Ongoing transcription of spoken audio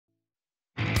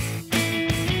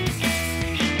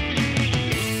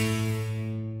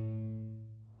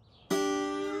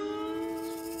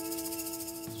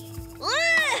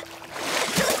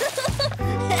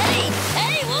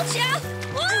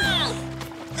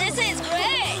This is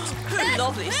great!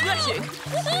 Lovely smashing.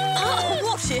 Oh,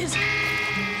 what is?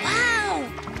 Wow!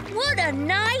 What a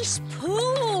nice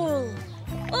pool!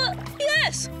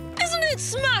 Yes! Isn't it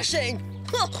smashing?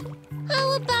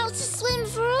 How about a swim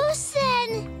for us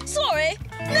then? Sorry,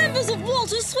 members of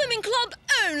Walter's Swimming Club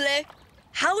only.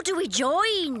 How do we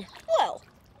join? Well,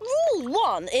 rule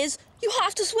 1 is you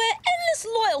have to swear endless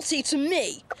loyalty to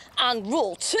me. And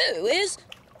rule 2 is...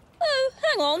 Oh,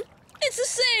 hang on. It's the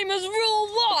same as rule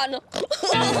 1.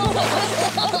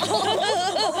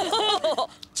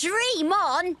 Dream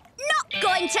on! Not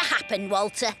going to happen,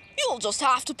 Walter. You'll just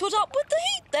have to put up with the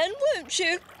heat then, won't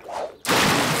you?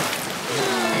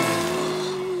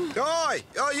 Oi,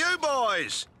 you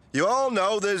boys! You all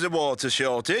know there's a water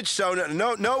shortage, so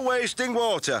no wasting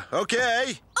water,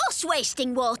 OK? Us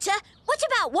wasting water? What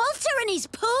about Walter and his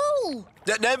pool?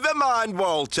 Never mind,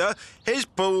 Walter. His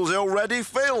pool's already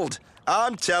filled.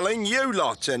 I'm telling you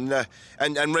lot, and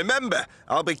remember,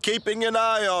 I'll be keeping an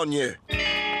eye on you.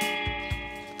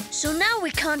 So now we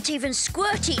can't even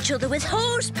squirt each other with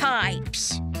hose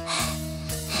pipes.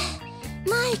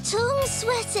 My tongue's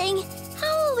sweating.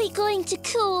 How are we going to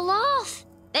cool off?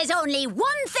 There's only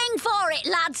one thing for it,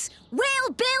 lads. We'll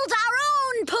build our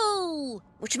own pool.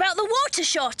 What about the water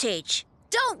shortage?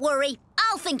 Don't worry,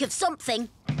 I'll think of something.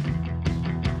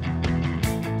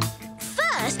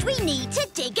 First, we need to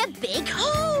dig a big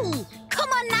hole. Come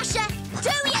on, Gnasher,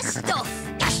 do your stuff.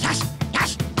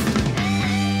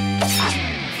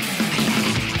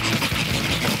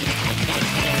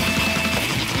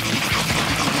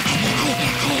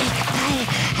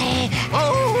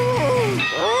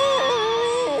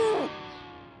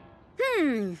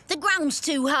 The ground's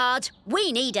too hard.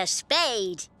 We need a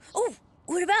spade. Oh,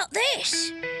 what about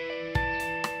this?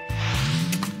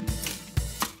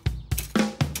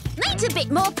 Needs a bit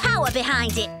more power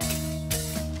behind it.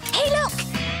 Hey, look!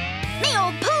 Me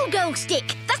old pogo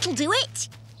stick. That'll do it.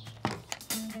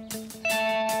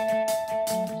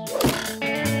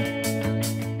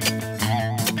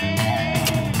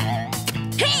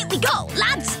 Here we go,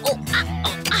 lads.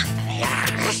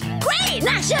 Great,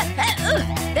 Gnasher!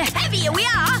 The heavier we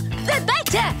are, the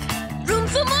better! Room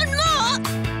for one more!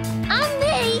 And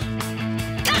me!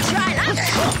 That's right, lads!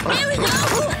 Here we go!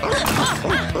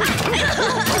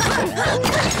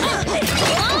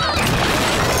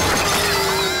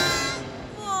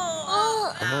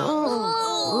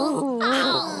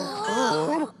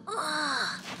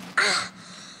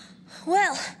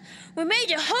 Well, we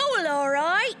made a hole, all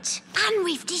right. And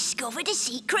we've discovered a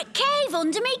secret cave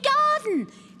under me garden.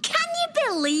 Can you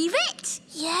believe it?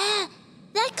 Yeah,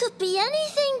 there could be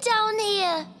anything down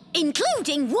here.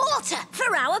 Including water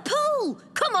for our pool.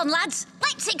 Come on, lads,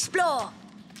 let's explore.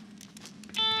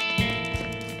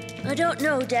 I don't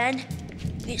know, Dan.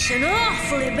 It's an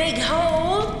awfully big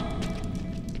hole.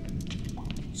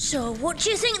 So what do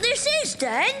you think this is,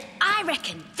 Dan? I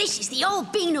reckon this is the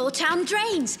old Beano Town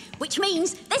drains, which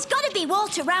means there's got to be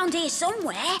water round here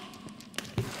somewhere.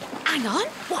 Hang on,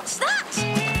 what's that?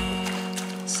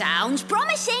 Sounds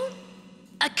promising.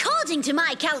 According to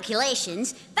my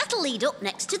calculations, that'll lead up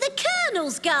next to the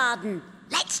Colonel's garden.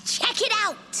 Let's check it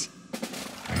out.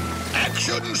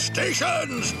 Action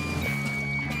stations!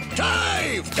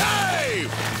 Dive!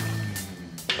 Dive!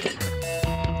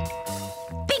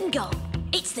 Bingo!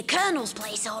 It's the Colonel's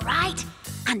place, all right.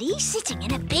 And he's sitting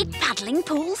in a big paddling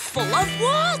pool full of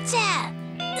water.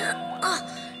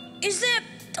 Is there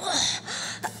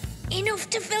enough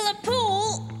to fill a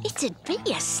pool? It'd be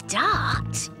a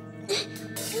start.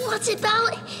 What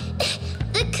about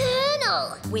the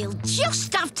Colonel? We'll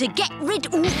just have to get rid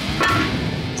of...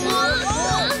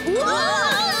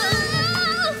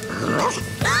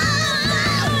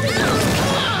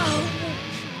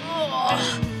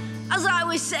 As I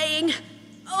was saying,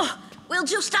 we'll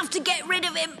just have to get rid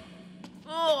of him.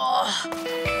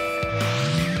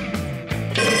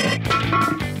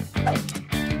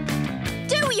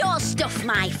 Do your stuff,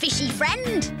 my fishy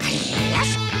friend.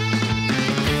 Yes.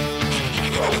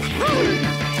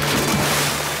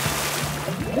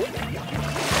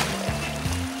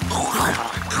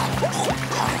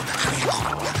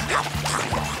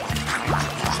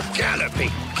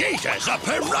 Galloping gators, a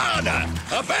piranha!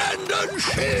 Abandon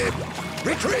ship!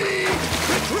 Retreat!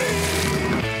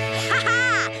 Retreat!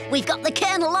 Ha-ha! We've got the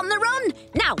Colonel on the run.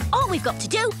 Now, all we've got to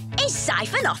do is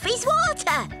siphon off his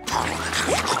water.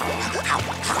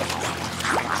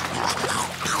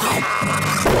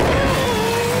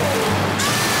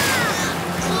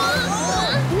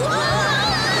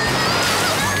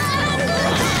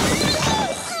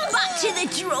 Back to the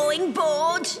drawing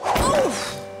board.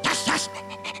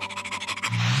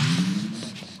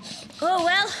 Oh,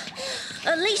 well,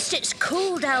 at least It's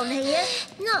cool down here.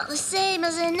 Not the same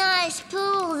as a nice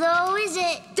pool, though, is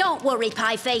it? Don't worry,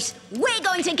 Pieface. We're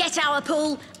going to get our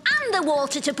pool and the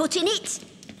water to put in it.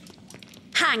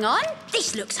 Hang on,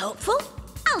 this looks hopeful.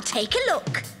 I'll take a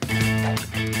look.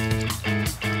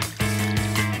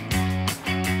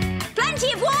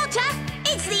 Plenty of water.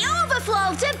 It's the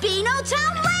overflow to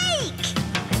Beanotown Lake.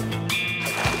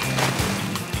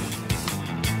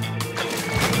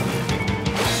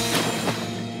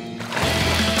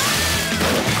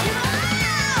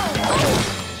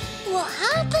 What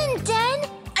happened, Den?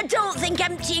 I don't think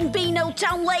emptying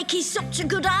Beanotown Lake is such a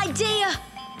good idea.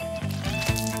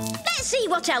 Let's see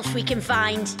what else we can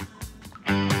find.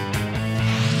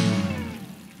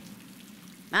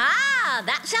 Ah,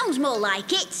 that sounds more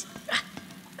like it.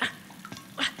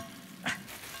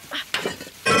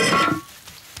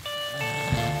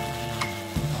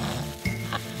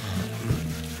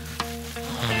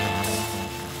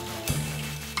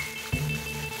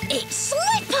 It's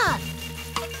Slipper!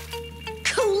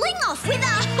 Cooling off with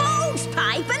a hose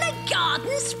pipe and a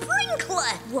garden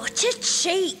sprinkler. What a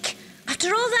cheek.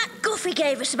 After all that guff he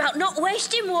gave us about not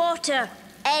wasting water.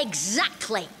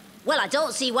 Exactly. Well, I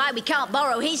don't see why we can't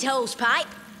borrow his hose pipe.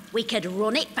 We could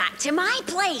run it back to my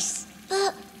place.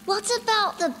 But what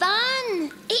about the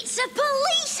ban? It's a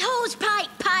police hose pipe,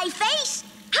 Pieface.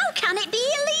 How can it be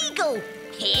illegal?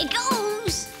 Here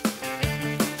goes.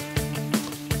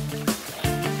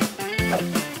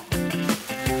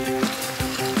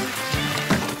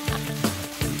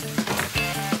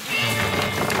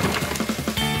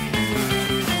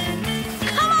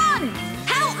 Come on,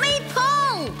 help me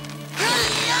pull.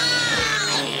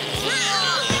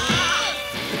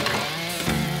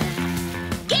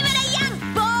 Give it a yank,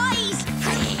 boys.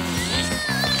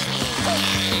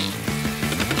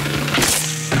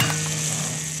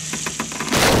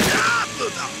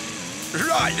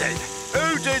 Right then, who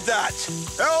did that?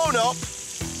 Own up.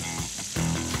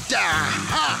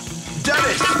 Aha!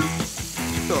 Dennis!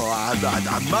 Oh, I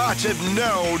might have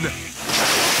known.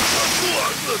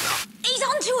 He's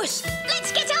onto us.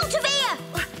 Let's get out of here.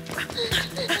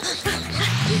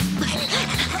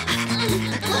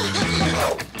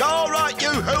 All right, you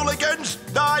hooligans.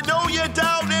 I know you're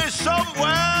down here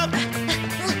somewhere.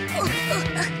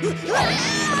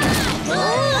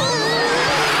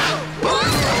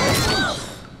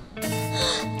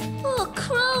 Oh,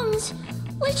 crumbs.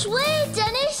 Which way,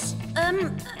 Dennis?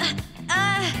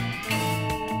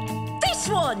 This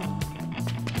one.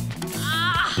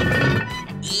 Ah.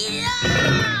 Yeah.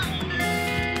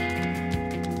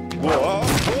 Whoa,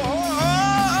 whoa.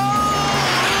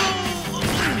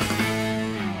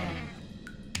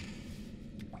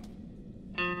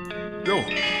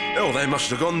 Oh, they must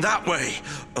have gone that way.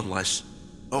 Unless,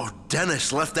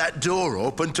 Dennis left that door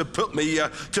open to put me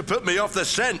off the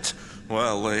scent.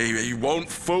 Well, he won't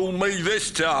fool me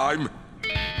this time.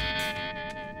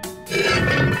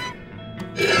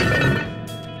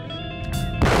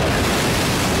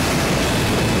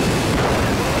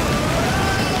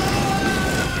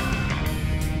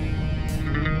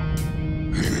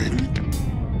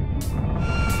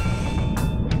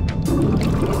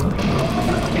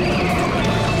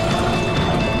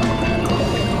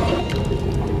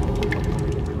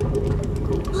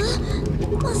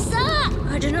 What's that?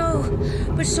 I don't know,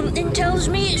 but something tells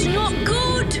me it's not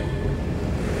good.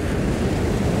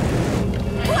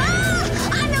 Ah!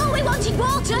 I know we wanted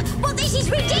water, but this is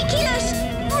ridiculous.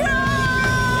 Run!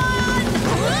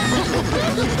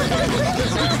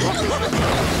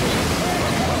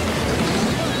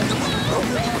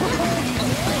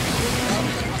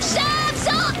 Serves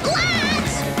up,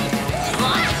 lads!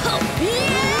 Wow! Yay!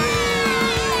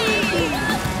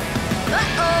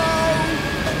 Uh-oh!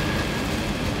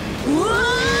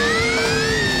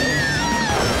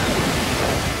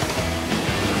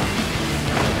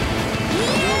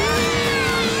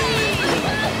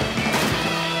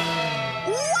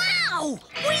 Wow!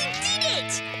 We did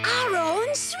it! Our own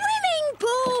swimming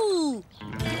pool!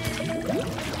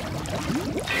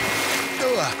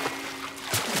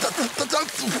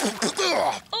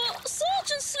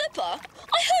 Sergeant Slipper,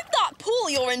 I hope that pool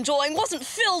you're enjoying wasn't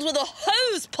filled with a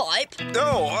hose pipe.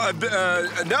 No,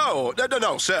 no,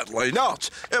 certainly not.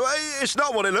 It's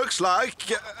not what it looks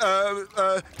like.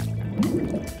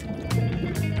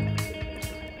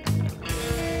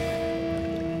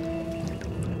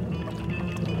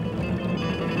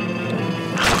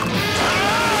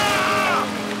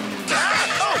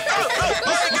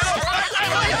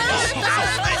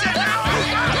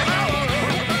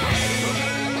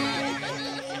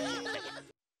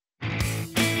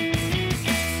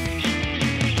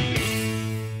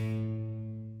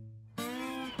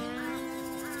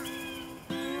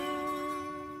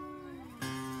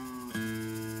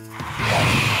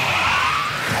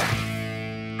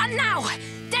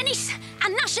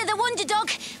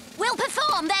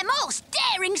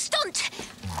 stunt!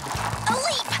 A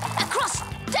leap across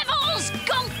Devil's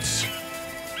Gulch!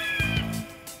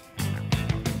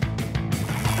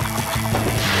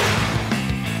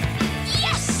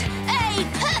 Yes! A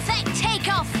perfect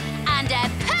takeoff and a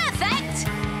perfect...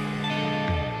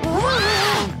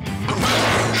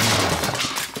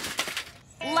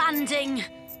 landing.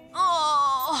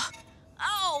 Oh!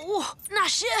 Oh!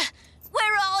 Gnasher,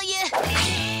 where are you?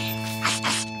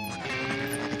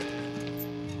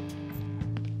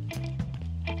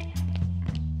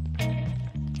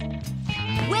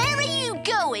 Where are you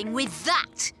going with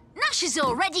that? Gnasher's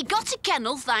already got a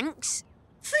kennel, thanks.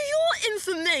 For your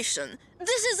information,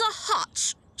 this is a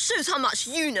hutch. Shows how much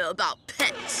you know about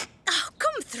pets. Oh,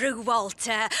 come through,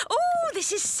 Walter. Oh,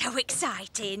 this is so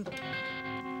exciting.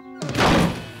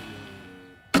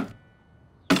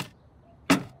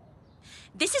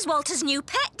 This is Walter's new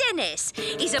pet, Dennis.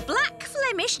 He's a black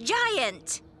Flemish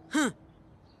giant. Huh.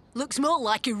 Looks more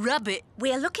like a rabbit.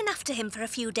 We're looking after him for a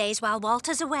few days while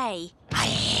Walter's away.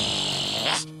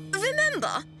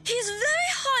 Remember, he's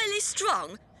very highly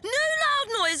strung. No loud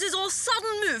noises or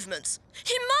sudden movements.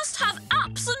 He must have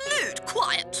absolute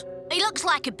quiet. He looks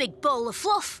like a big ball of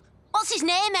fluff. What's his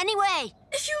name, anyway?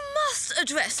 If you must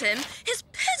address him, his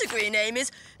pedigree name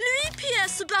is Louis-Pierre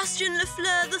Sebastian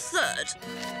Lefleur III.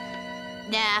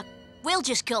 Nah, we'll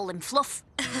just call him Fluff.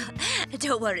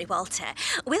 Don't worry, Walter.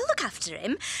 We'll look after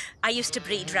him. I used to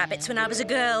breed rabbits when I was a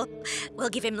girl. We'll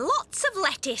give him lots of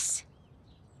lettuce.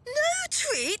 No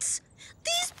treats.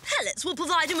 These pellets will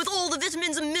provide him with all the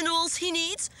vitamins and minerals he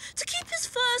needs to keep his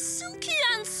fur silky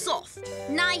and soft.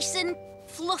 Nice and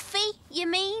fluffy, you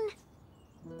mean?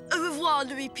 Au revoir,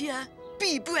 Louis-Pierre.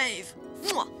 Be brave.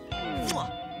 Mwah. Mwah.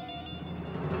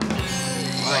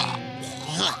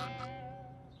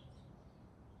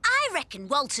 I reckon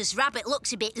Walter's rabbit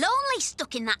looks a bit lonely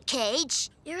stuck in that cage.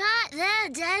 You're right there,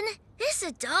 Den. It's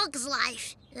a dog's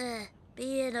life,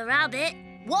 being a rabbit.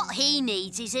 What he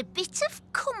needs is a bit of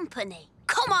company.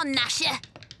 Come on, Gnasher.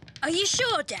 Are you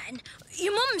sure, Dan?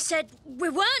 Your mum said we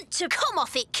weren't to... Come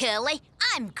off it, Curly.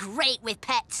 I'm great with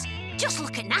pets. Just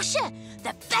look at Gnasher,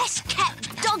 the best kept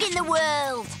dog in the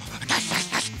world.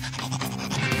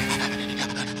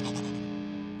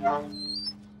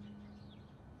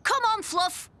 Come on,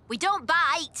 Fluff. We don't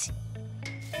bite.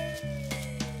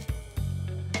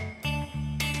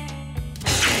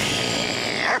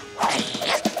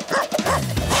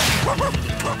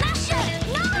 Gnasher,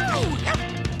 no!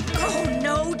 Oh,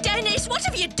 no, Dennis, what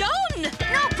have you done?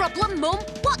 No problem, Mum.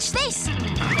 Watch this.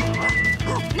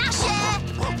 Gnasher!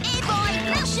 Hey, boy,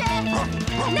 Gnasher!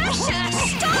 Gnasher,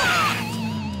 stop!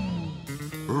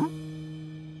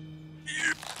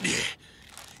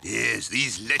 Yes,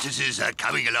 these lettuces are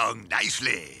coming along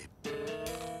nicely.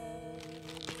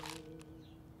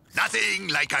 Nothing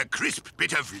like a crisp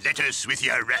bit of lettuce with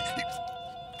your rabbit.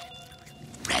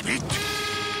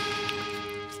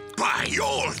 By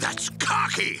all that's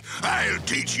khaki! I'll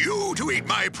teach you to eat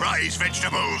my prize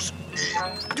vegetables.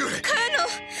 Colonel,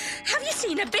 have you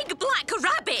seen a big black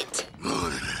rabbit?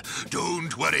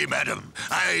 Don't worry, madam.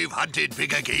 I've hunted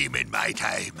bigger game in my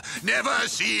time. Never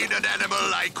seen an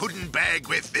animal I couldn't bag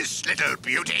with this little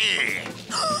beauty.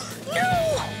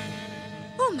 No!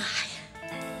 Oh, my.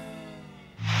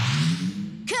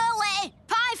 Curly!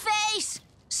 Pieface!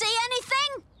 See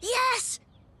anything? Yes,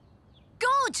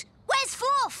 Good. Where's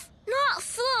Fluff? not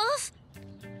Fluff.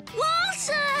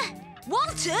 Walter!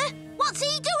 Walter? What's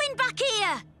he doing back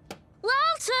here?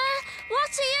 Walter,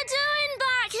 what are you doing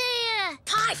back here?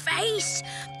 Pieface!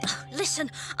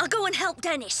 Listen, I'll go and help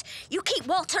Dennis. You keep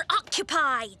Walter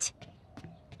occupied.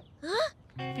 Huh?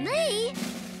 Me?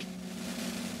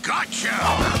 Gotcha!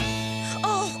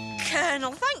 Oh,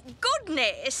 Colonel, thank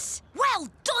goodness. Well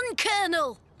done,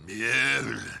 Colonel.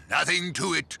 Yeah, nothing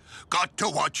to it. Got to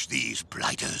watch these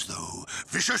blighters, though.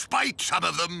 Vicious bite, some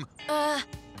of them.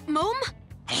 Mum?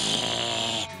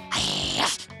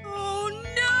 Oh,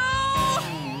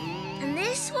 no! And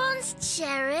this one's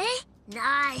cherry.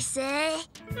 Nice, eh?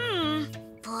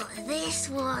 But this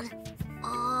one,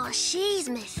 oh, she's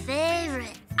my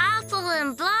favourite. Apple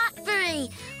and blackberry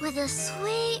with a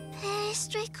sweet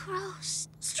pastry crust.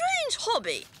 Strange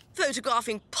hobby,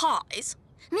 photographing pies.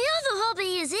 My other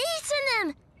hobby is eating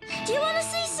them. Do you want to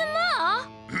see some more?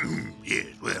 Yes,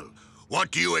 well,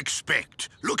 what do you expect?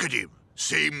 Look at him.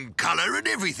 Same colour and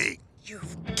everything.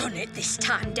 You've done it this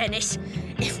time, Dennis.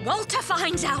 If Walter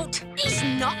finds out... He's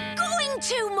not going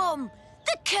to, Mum.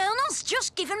 The Colonel's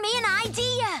just given me an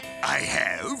idea. I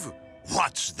have?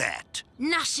 What's that?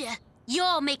 Gnasher,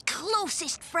 you're my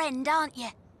closest friend, aren't you?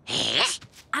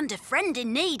 And a friend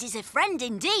in need is a friend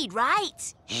indeed,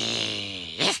 right?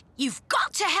 You've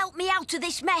got to help me out of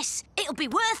this mess. It'll be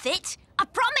worth it. I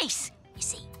promise. You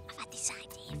see, I've had this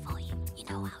idea for you. You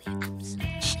know how you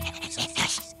absolutely...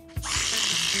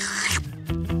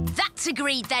 That's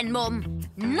agreed then, Mum.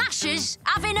 Gnasher's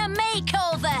having a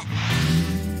makeover.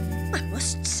 I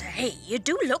must say, you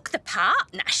do look the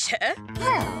part, Gnasher.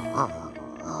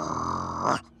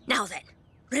 Now then,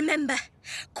 remember,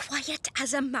 quiet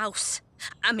as a mouse.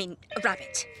 I mean, a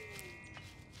rabbit.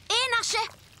 Here, Gnasher.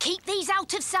 Keep these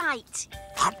out of sight.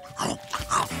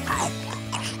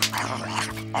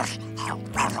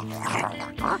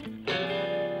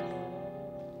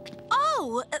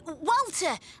 Oh,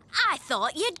 Walter, I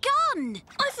thought you'd gone.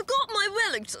 I forgot my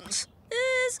Wellingtons.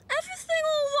 Is everything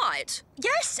all right?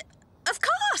 Yes, of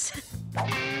course.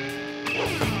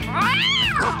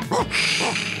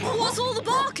 What's all the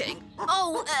barking?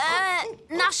 Oh,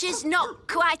 Gnasher's not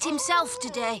quite himself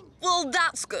today. Well,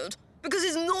 that's good, because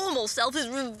his normal self is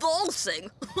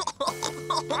revulsing.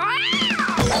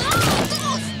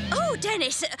 Oh,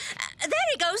 Dennis, there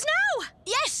he goes now.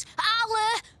 Yes, I'll,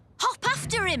 hop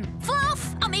after him.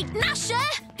 Fluff, I mean, Gnasher,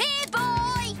 here,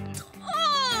 boy.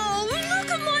 Oh, look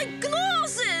at my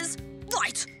glasses!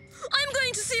 Right, I'm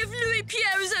going to see if Louis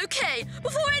Pierre is okay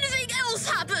before anything else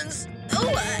happens.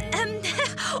 Oh,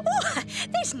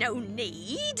 there's no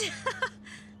need.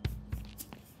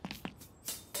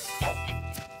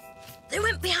 They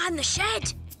went behind the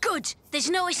shed. Good, there's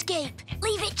no escape.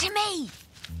 Leave it to me.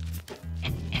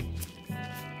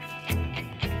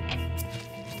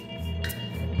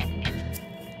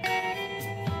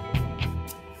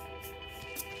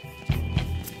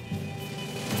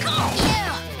 Got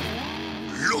you!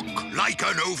 Look like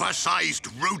an oversized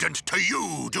rodent to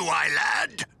you, do I,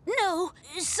 lad? No,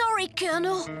 sorry,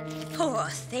 Colonel. Poor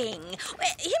thing.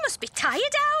 He must be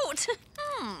tired out.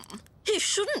 He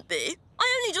shouldn't be.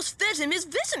 I only just fed him his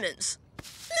vitamins.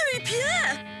 Louis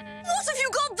Pierre, what have you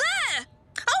got there?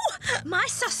 Oh, my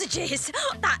sausages.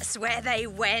 That's where they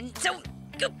went. Oh,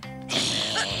 give them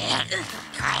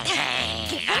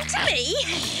to me.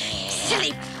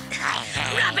 Silly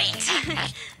rabbit.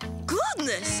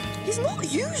 Goodness, he's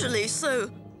not usually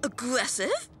so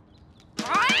aggressive.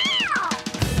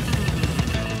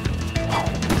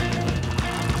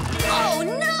 Oh,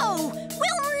 no!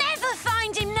 We'll never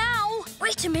find him now.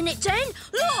 Wait a minute, then.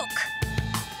 Look.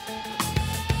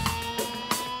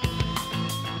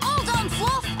 Hold on,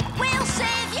 Fluff. We'll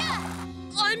save you.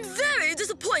 I'm very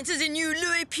disappointed in you,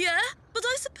 Louis Pierre. But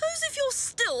I suppose if you're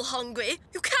still hungry,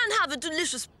 you can have a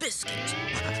delicious biscuit.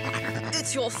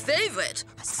 It's your favourite,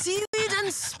 seaweed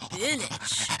and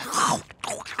spinach.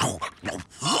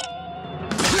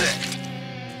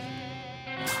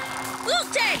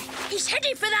 Look, then. He's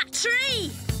heading for that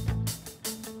tree.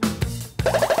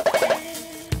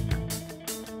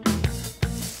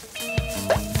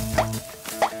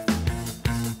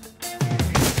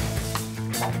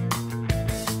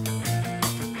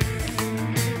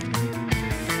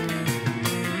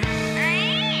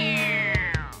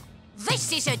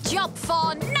 This is a job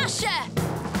for Gnasher.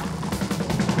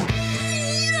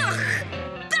 Yuck!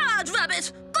 Bad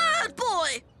rabbit! Bad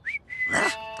boy!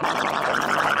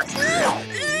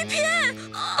 Louis Pierre!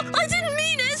 I didn't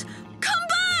mean it! Come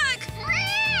back!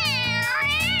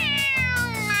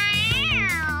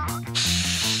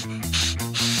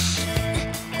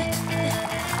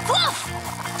 Fluff!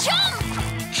 Jump!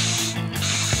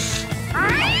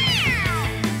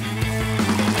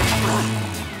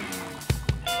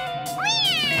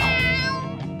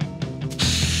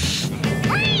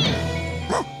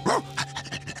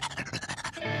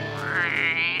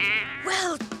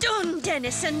 Well done,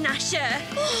 Dennis and Gnasher.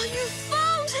 Oh, you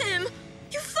found him!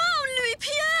 You found Louis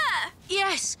Pierre!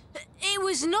 Yes, it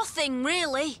was nothing,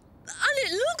 really. And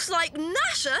it looks like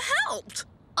Gnasher helped.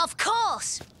 Of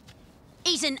course.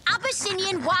 He's an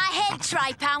Abyssinian wire-haired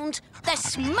Tripehound, the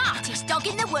smartest dog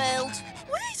in the world.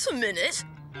 Wait a minute.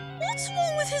 What's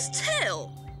wrong with his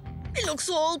tail? It looks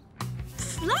all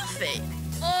fluffy.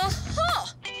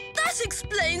 Aha! That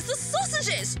explains the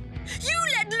sausages. You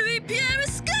let Louis Pierre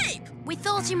escape. We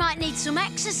thought he might need some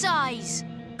exercise.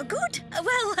 Good.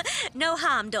 Well, no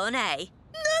harm done, eh?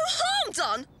 No harm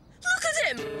done. Look at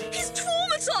him. He's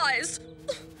traumatized.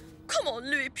 Come on,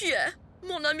 Louis Pierre,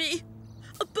 mon ami.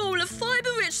 A bowl of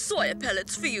fibre-rich soya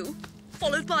pellets for you,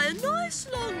 followed by a nice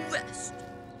long rest.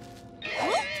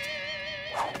 Huh?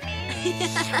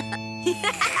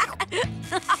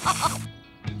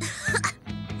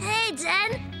 Hey,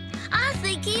 Den. I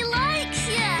think he likes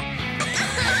you.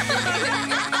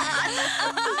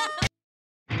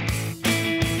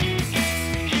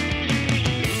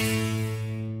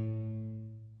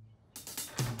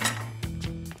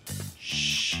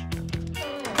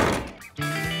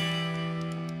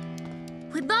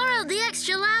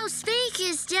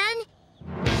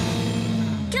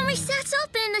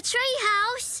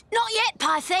 treehouse? Not yet,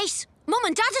 Pieface. Mum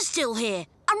and Dad are still here.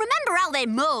 And remember how they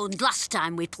moaned last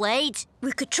time we played?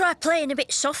 We could try playing a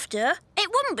bit softer. It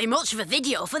wouldn't be much of a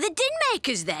video for the din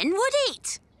makers then, would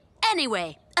it?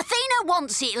 Anyway, Athena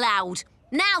wants it loud.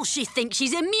 Now she thinks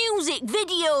she's a music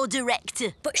video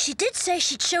director. But she did say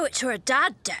she'd show it to her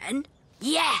dad, Den.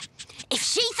 Yeah, if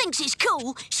she thinks it's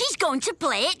cool, she's going to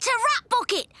play it to Rat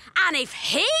Bucket. And if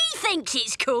he thinks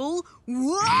it's cool,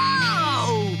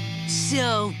 whoa!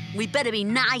 So, we better be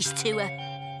nice to her.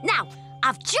 Now,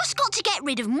 I've just got to get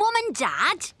rid of Mum and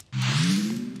Dad.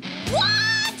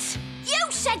 What?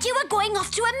 You said you were going off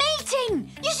to a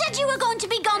meeting. You said you were going to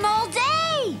be gone all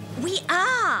day. We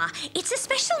are. It's a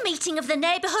special meeting of the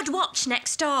neighbourhood watch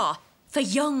next door. For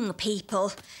young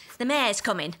people. The mayor's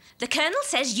coming. The colonel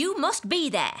says you must be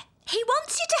there. He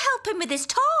wants you to help him with his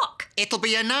talk. It'll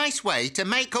be a nice way to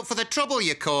make up for the trouble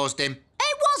you caused him.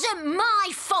 It wasn't my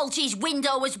fault his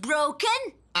window was broken.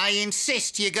 I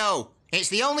insist you go. It's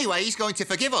the only way he's going to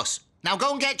forgive us. Now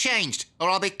go and get changed, or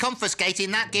I'll be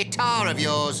confiscating that guitar of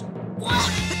yours.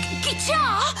 What?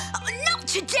 Guitar? Not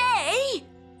today!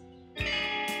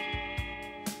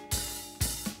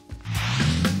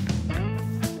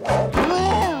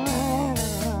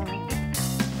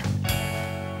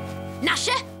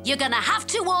 Gnasher, you're gonna have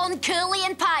to warn Curly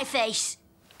and Pieface.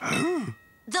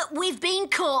 That we've been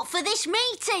caught for this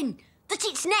meeting. That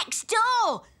it's next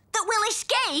door. That we'll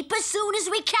escape as soon as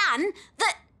we can.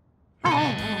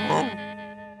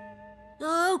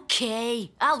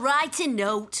 OK, I'll write a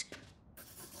note.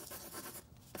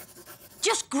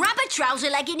 Just grab a trouser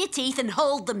leg in your teeth and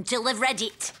hold them till they've read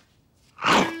it.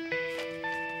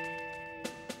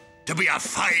 To be a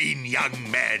fine young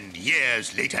man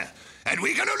years later, and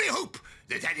we can only hope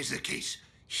that that is the case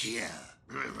here.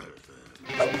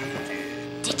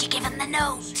 Did you give him the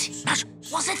note?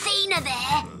 Was Athena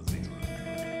there?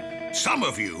 Some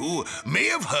of you may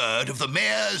have heard of the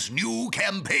mayor's new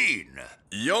campaign.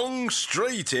 Young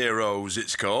Street Heroes,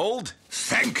 it's called.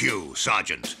 Thank you,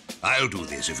 Sergeant. I'll do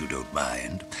this if you don't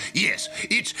mind. Yes,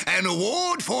 it's an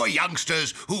award for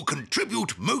youngsters who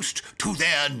contribute most to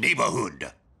their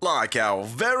neighbourhood. Like our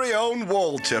very own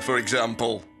Walter, for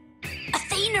example.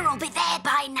 Athena will be there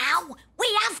by now. We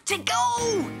have to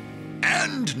go.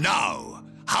 And now,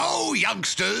 how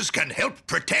youngsters can help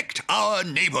protect our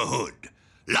neighbourhood.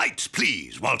 Lights,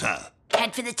 please, Walter.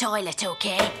 Head for the toilet,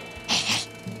 OK?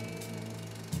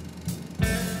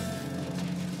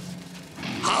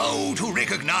 How to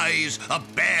recognise a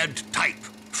bad type.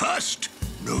 First,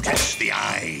 notice the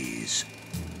eyes.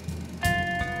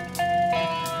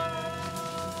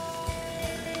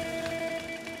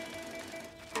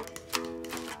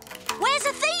 Where's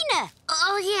Athena?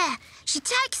 Oh, yeah. She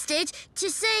texted to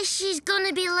say she's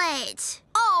gonna be late.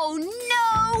 Oh,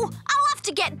 no! I'll have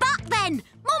to get back then.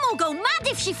 Mum will go mad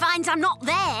if she finds I'm not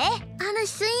there. And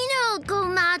Athena will go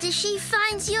mad if she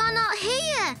finds you're not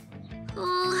here.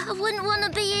 Oh, I wouldn't want to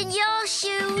be in your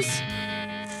shoes.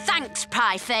 Thanks,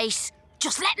 Pieface.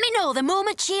 Just let me know the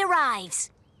moment she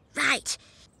arrives. Right.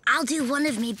 I'll do one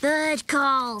of me bird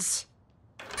calls.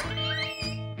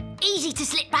 Easy to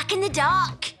slip back in the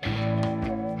dark.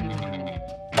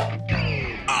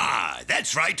 Ah,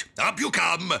 that's right. Up you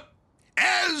come.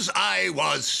 As I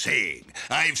was saying,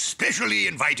 I've specially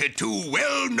invited two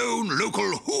well-known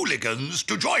local hooligans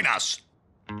to join us.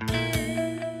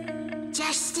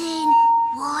 Justin,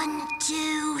 1,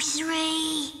 2,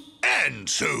 3. And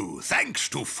so, thanks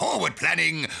to forward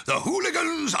planning, the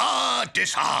hooligans are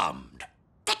disarmed.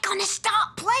 They're gonna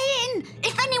start playing.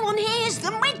 If anyone hears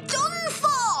them, we're done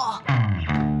for.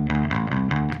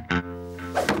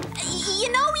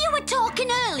 You know, you were talking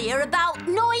earlier about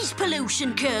noise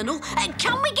pollution, Colonel.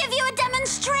 Can we give you a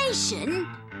demonstration?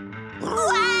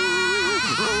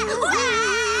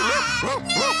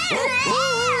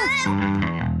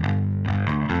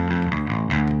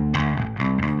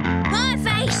 My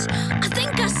face! I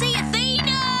think I see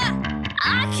Athena!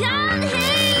 I can't hear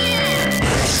you!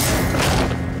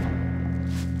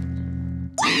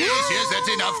 Yes, that's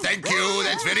enough. Thank you.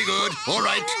 That's very good. All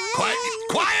right.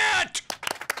 Quiet!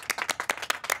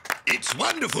 It's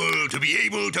wonderful to be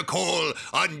able to call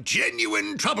on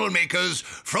genuine troublemakers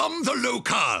from the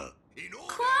locale. In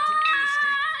order to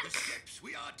illustrate the steps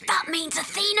we are taking. That means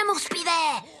Athena must be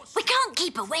there. We can't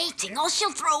keep her waiting or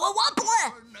she'll throw a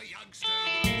wobbler. A youngster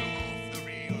will go off the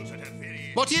rails at a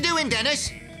very... What are you doing,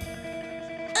 Dennis? You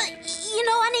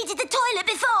know, I needed the toilet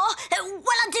before.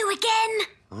 Well, I'll do again.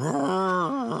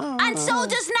 And so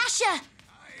does Gnasher.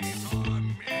 I saw a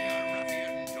mere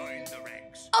ruffian join the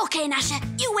ranks. OK, Gnasher,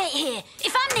 you wait here.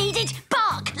 If I'm needed,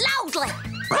 bark loudly.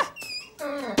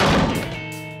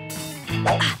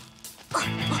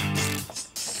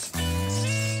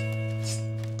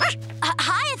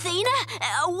 Tina.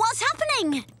 What's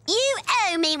happening? You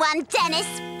owe me one, Dennis.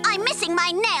 I'm missing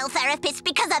my nail therapist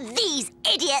because of these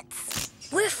idiots.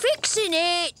 We're fixing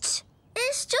it.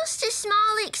 It's just a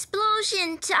small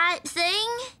explosion type thing.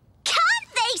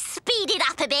 Can't they speed it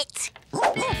up a bit?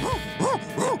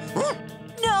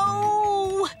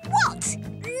 No. What?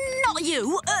 Not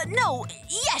you. No.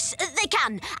 Yes, they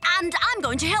can. And I'm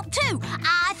going to help too.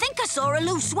 I think I saw a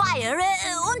loose wire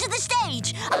under the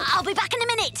stage. I'll be back in a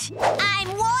minute.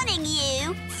 I'm warning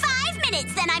you. 5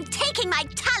 minutes, then I'm taking my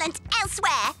talent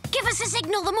elsewhere. Give us a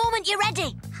signal the moment you're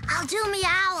ready. I'll do me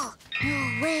owl.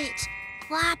 Oh, wait.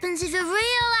 What happens if a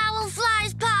real owl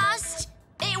flies past?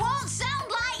 It won't sound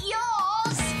like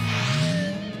yours.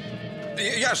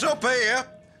 Yes, up here.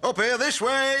 Up here, this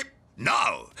way.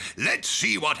 Now, let's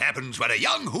see what happens when a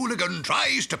young hooligan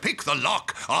tries to pick the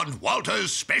lock on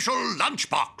Walter's special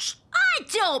lunchbox. I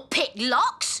don't pick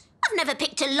locks. I've never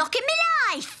picked a lock in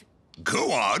my life.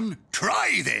 Go on,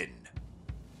 try then.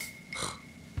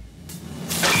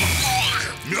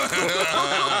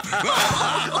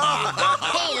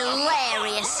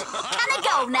 Hilarious. Can I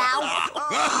go now?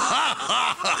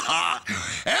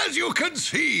 As you can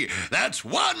see, that's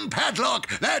one padlock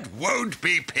that won't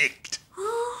be picked.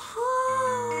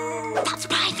 That's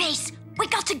Pieface. We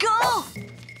got to go.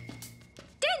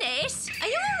 Dennis, are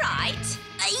you all right?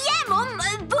 Yeah, Mum,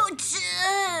 but...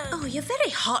 Oh, you're very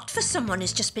hot for someone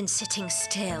who's just been sitting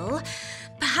still.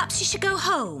 Perhaps you should go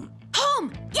home.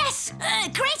 Home! Yes!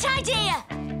 Great idea!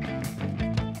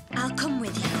 I'll come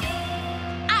with you.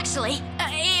 Actually,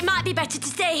 it might be better to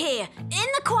stay here, in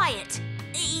the quiet.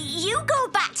 You go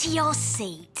back to your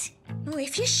seat. Oh,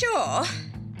 if you're sure.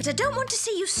 But I don't want to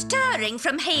see you stirring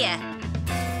from here.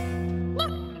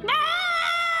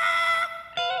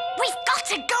 We've got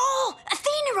to go!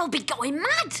 Athena will be going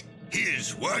mad.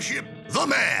 His worship, the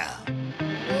mayor.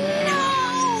 No!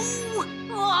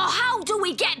 Oh, how do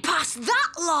we get past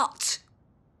that lot?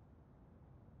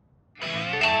 Rubber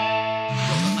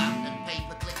band and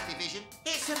paperclip division.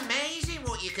 It's amazing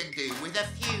what you can do with a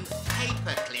few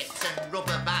paper clips and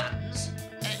rubber bands.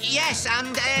 Yes,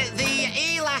 and the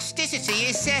elasticity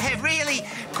is really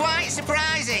quite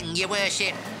surprising, Your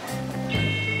Worship.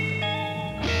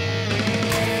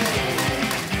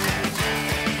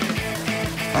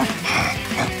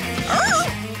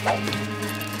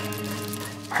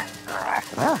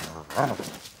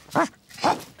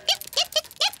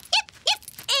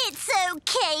 It's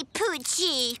okay,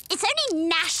 Poochie. It's only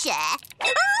Gnasher.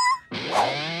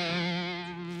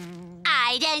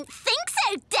 I don't think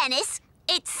so, Dennis.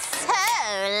 It's so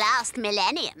last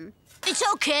millennium. It's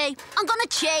okay. I'm gonna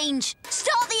change.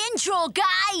 Start the intro,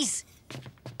 guys.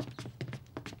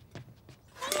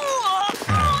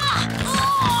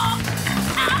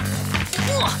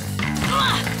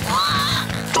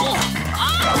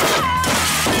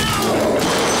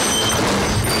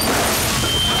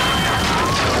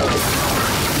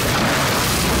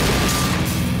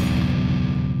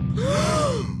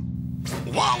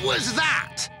 What was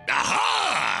that?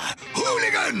 Aha!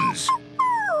 Hooligans!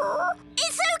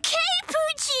 It's okay,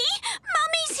 Poochie.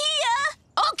 Mummy's here.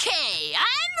 Okay,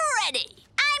 I'm ready.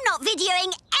 I'm not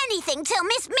videoing anything till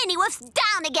Miss Minnieworth's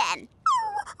down again.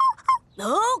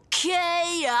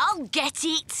 Okay, I'll get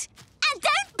it. And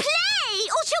don't play,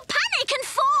 or she'll panic and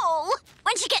fall.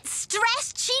 When she gets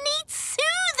stressed, she needs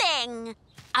soothing.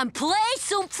 And play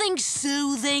something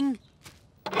soothing.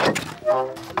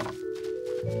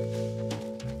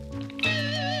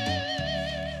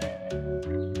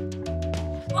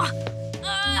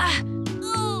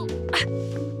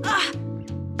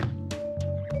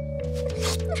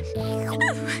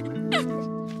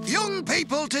 Young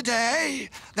people today,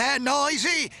 they're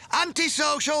noisy,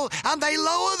 antisocial, and they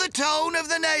lower the tone of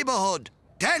the neighbourhood.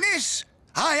 Dennis,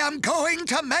 I am going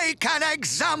to make an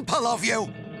example of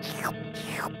you.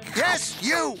 Yes,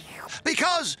 you,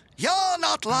 because you're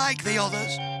not like the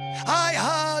others. I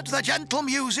heard the gentle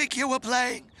music you were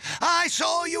playing. I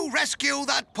saw you rescue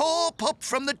that poor pup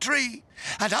from the tree.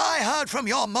 And I heard from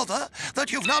your mother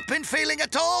that you've not been feeling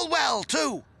at all well,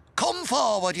 too. Come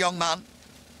forward, young man.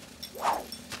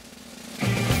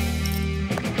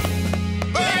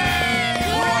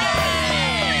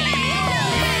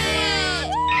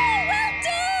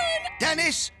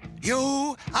 Dennis,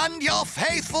 you and your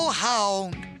faithful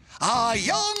hound are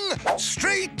young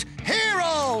street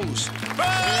heroes.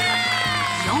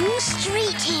 Young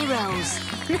Street Heroes.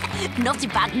 Not a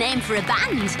bad name for a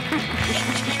band.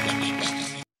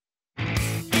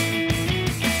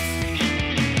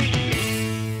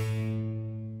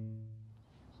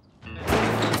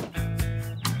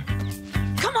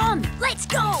 Come on, let's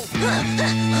go.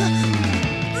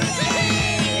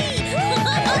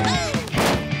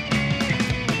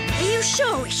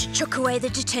 lock away the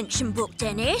detention book,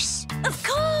 Dennis? Of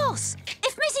course!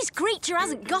 If Mrs. Creature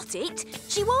hasn't got it,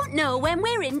 she won't know when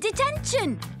we're in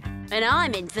detention. And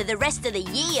I'm in for the rest of the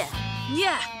year.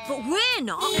 Yeah, but we're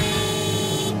not.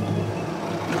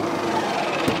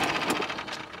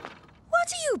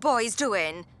 What are you boys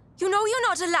doing? You know you're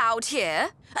not allowed here.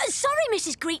 Sorry,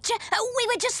 Mrs. Creature. We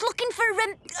were just looking for,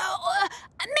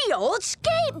 me old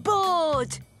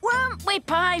skateboard. Weren't we,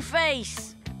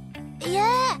 Pieface?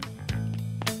 Yeah.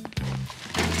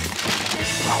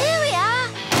 Here we are.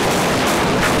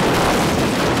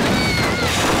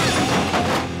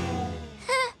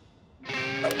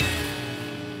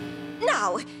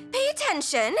 Now, pay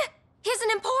attention. Here's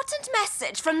an important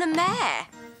message from the mayor.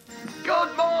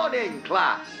 Good morning,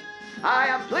 class. I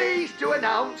am pleased to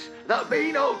announce that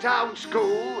Beano Town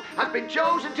School has been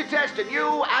chosen to test a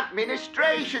new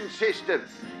administration system.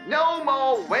 No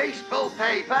more wasteful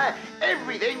paper.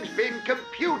 Everything's been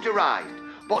computerized.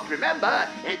 But remember,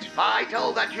 it's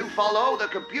vital that you follow the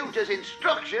computer's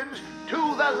instructions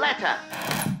to the letter.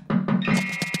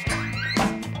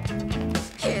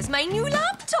 Here's my new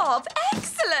laptop.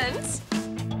 Excellent.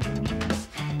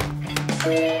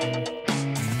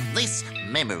 This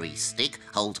memory stick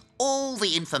holds all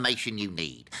the information you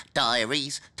need.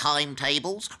 Diaries,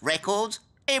 timetables, records,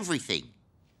 everything.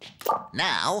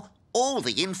 Now, all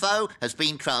the info has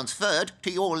been transferred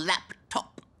to your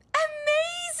laptop.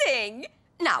 Amazing!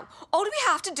 Now, all we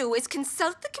have to do is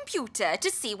consult the computer to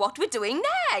see what we're doing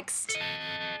next.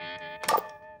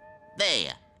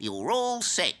 There, you're all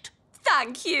set.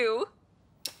 Thank you.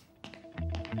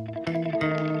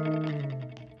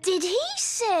 Did he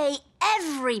say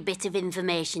every bit of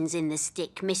information's in the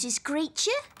stick, Mrs.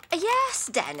 Creature? Yes,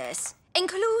 Dennis,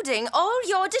 including all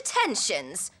your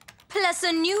detentions, plus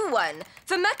a new one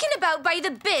for mucking about by the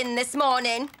bin this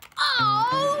morning.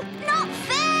 Oh, not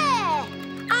fair!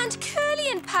 And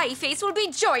Curly and Pieface will be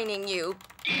joining you.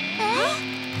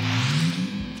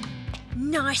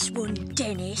 Nice one,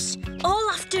 Dennis. All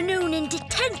afternoon in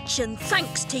detention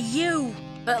thanks to you.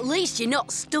 At least you're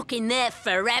not stuck in there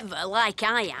forever like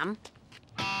I am.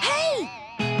 Hey!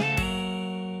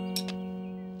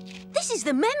 This is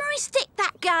the memory stick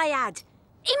that guy had.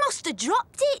 He must have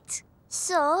dropped it.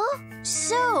 So?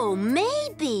 So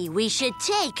maybe we should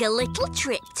take a little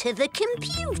trip to the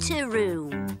computer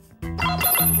room.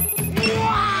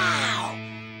 Wow!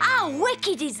 How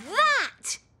wicked is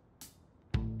that?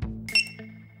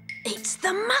 It's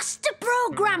the master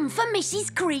programme for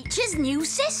Mrs. Creature's new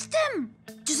system.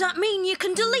 Does that mean you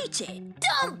can delete it?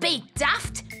 Don't be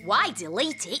daft. Why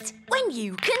delete it when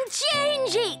you can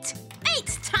change it?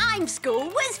 It's time school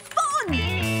was fun.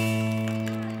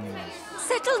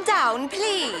 Settle down,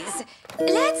 please.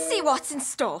 Let's see what's in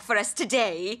store for us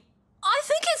today. I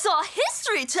think it's our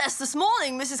history test this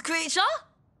morning, Mrs. Creature.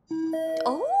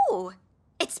 Oh,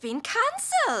 it's been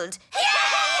cancelled.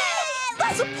 Yeah!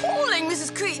 That's appalling,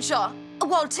 Mrs. Creature.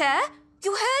 Walter,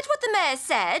 you heard what the mayor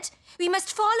said. We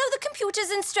must follow the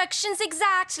computer's instructions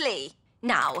exactly.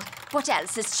 Now, what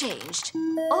else has changed?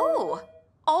 Oh,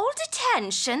 all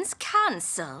detentions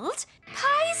cancelled.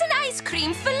 Pies and ice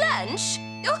cream for lunch.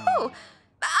 Oh,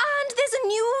 and there's a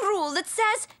new rule that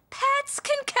says pets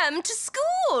can come to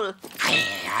school.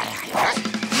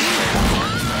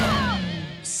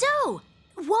 So,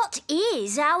 what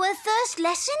is our first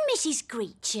lesson, Mrs.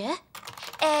 Creature?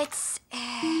 It's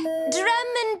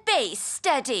drum and bass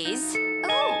studies.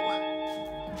 Oh.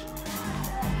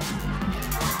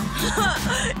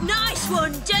 Nice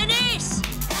one, Dennis!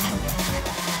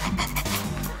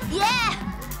 Yeah,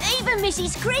 even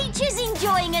Mrs. Creature's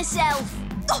enjoying herself.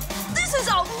 Oh, this is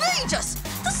outrageous!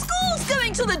 The school's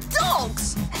going to the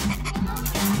dogs!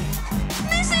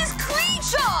 Mrs.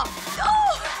 Creature!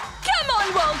 Oh, come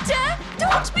on, Walter!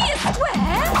 Don't be a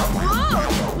square!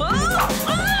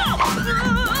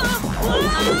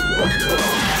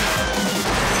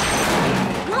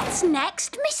 What's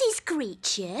next, Mrs.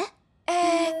 Creature?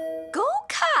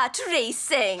 Go-kart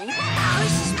racing. Oh,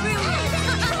 this is brilliant.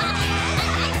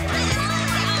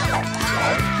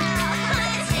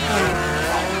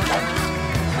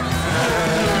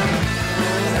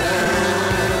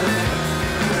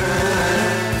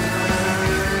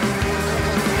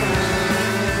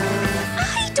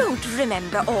 I don't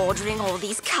remember ordering all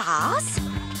these cars.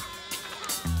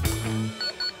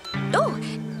 Oh,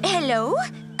 hello?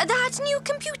 That new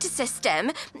computer system,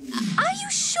 are you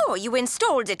sure you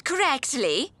installed it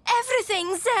correctly?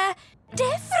 Everything's,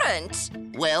 different.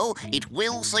 Well, it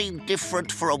will seem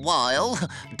different for a while.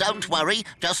 Don't worry,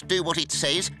 just do what it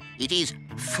says. It is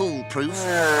foolproof.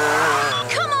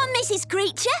 Come on, Mrs.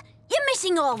 Creature. You're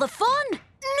missing all the fun.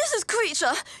 Mrs.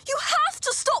 Creature, you have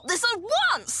to stop this at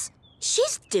once!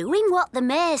 She's doing what the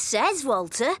mayor says,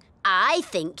 Walter. I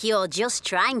think you're just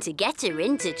trying to get her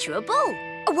into trouble.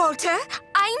 Walter,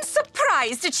 I'm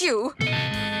surprised at you.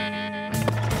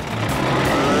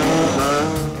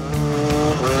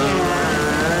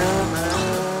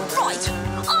 Right,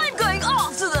 I'm going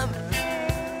after them.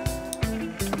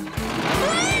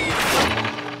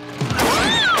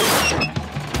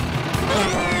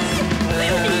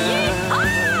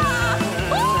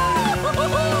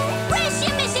 Where's you,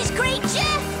 Mrs.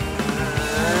 Creature?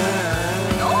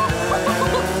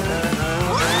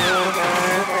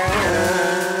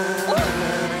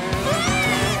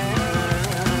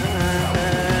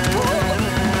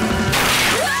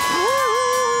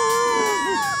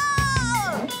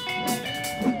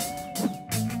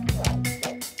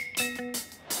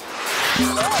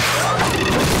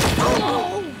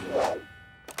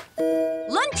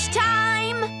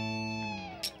 Lunchtime!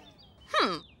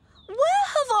 Where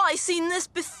have I seen this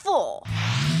before?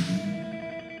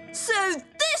 So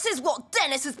this is what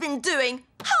Dennis has been doing.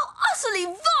 How utterly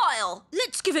vile!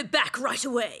 Let's give it back right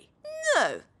away.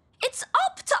 No, it's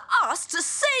up to us to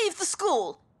save the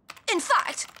school. In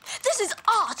fact, this is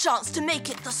our chance to make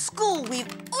it the school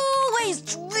we've always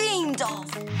dreamed of.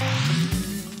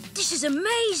 This is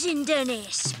amazing,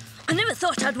 Dennis. I never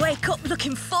thought I'd wake up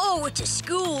looking forward to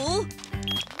school.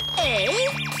 Eh?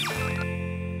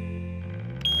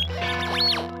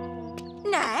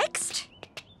 Next.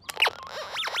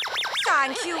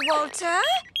 Thank you, Walter.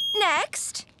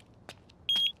 Next.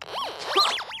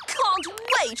 Can't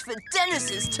wait for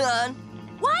Dennis's turn.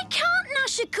 Why can't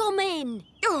Gnasher come in?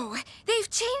 Oh, they've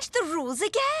changed the rules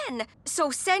again.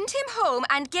 So send him home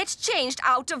and get changed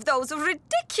out of those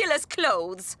ridiculous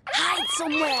clothes. Hide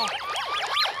somewhere.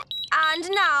 And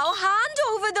now hand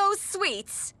over those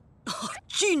sweets. Oh,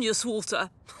 genius,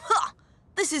 Walter. Ha!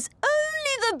 This is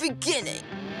only the beginning.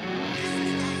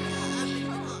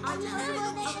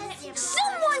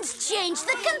 Someone's changed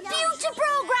the computer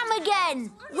program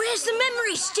again. Where's the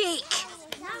memory stick?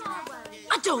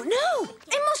 I don't know.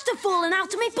 It must have fallen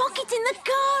out of my pocket in the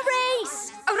car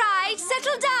race. All right,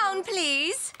 settle down,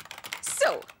 please.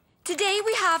 So, today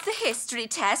we have the history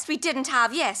test we didn't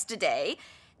have yesterday,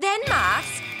 then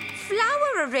maths,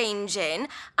 flower arranging,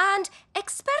 and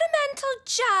experimental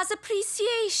jazz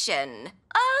appreciation.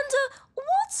 And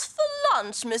what's for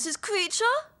lunch, Mrs.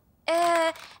 Creature?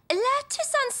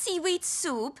 Lettuce and seaweed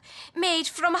soup made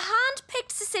from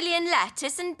hand-picked Sicilian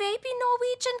lettuce and baby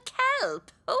Norwegian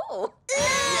kelp. Oh.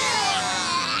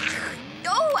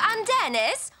 Oh, and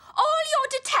Dennis, all your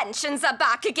detentions are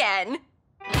back again.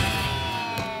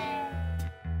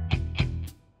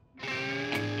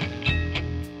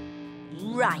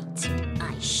 Right.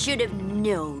 I should have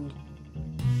known.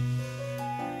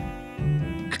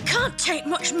 I can't take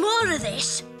much more of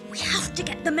this. We have to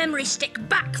get the memory stick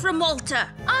back from Walter.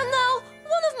 And now,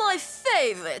 one of my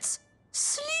favourites,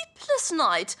 Sleepless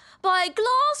Night by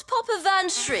Glass Popper Van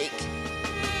Schreek.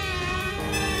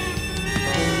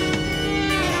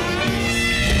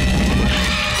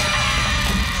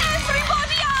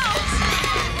 Everybody out!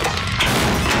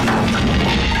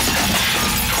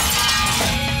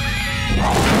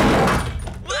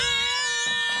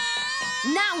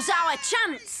 Now's our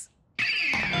chance.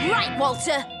 Right,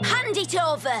 Walter, hand it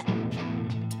over.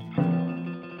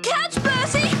 Catch,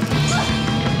 Bertie!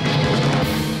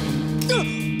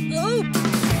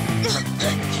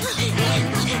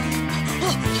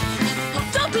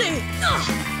 Dudley!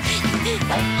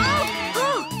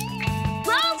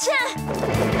 Walter!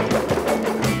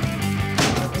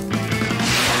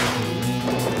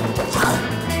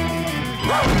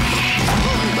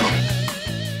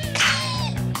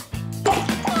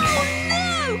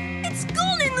 It's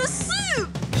gone in the soup!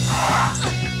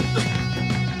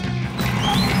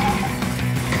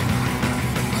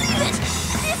 Leave it!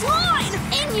 It's mine!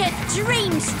 In your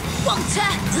dreams,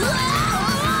 Walter!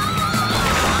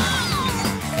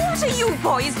 What are you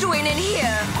boys doing in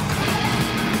here?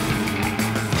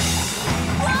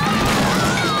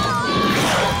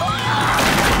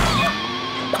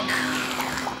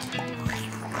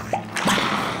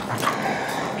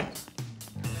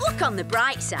 Look on the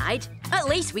bright side. At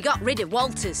least we got rid of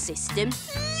Walter's system.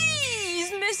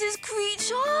 Please, Mrs.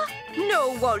 Creature.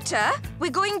 No, Walter.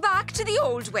 We're going back to the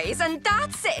old ways and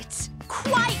that's it.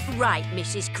 Quite right,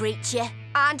 Mrs. Creature.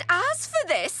 And as for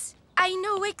this, I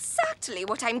know exactly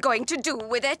what I'm going to do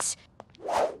with it.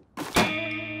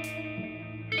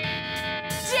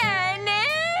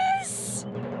 Dennis!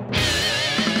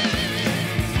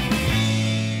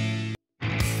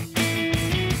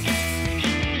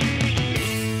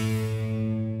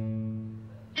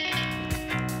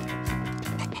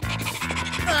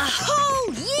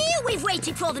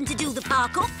 waited for them to do the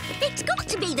park up. It's got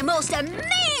to be the most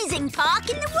amazing park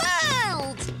in the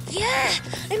world. Yeah,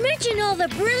 imagine all the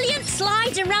brilliant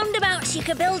slides and roundabouts you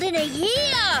could build in a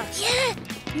year. Yeah,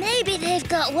 maybe they've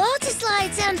got water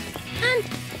slides and a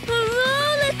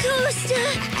roller coaster.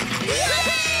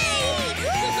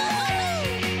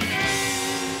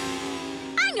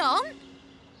 Hang on.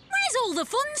 Where's all the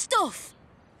fun stuff?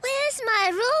 Where's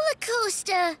my roller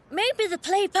coaster? Maybe the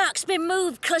play park's been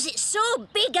moved because it's so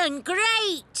big and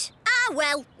great. Ah,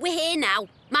 well, we're here now.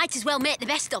 Might as well make the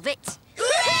best of it.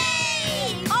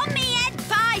 Hooray! On me head,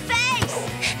 pie face!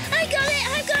 I got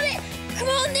it! Come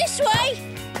on this way.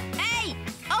 Hey,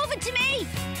 over to me!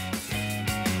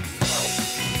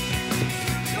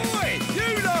 Oi,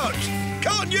 you lot!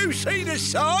 Can't you see the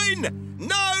sign?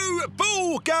 No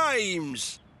ball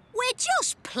games! We're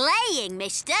just playing,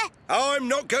 mister. I'm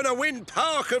not going to win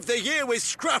Park of the Year with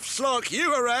scruffs like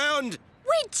you around.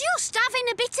 We're just having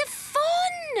a bit of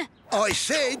fun. I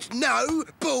said no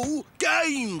ball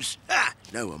games. Ah,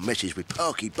 no one messes with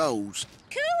Parky Bowls.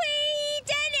 Cooey,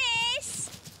 Dennis!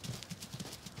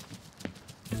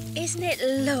 Isn't it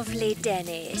lovely,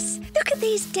 Dennis? Look at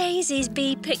these daisies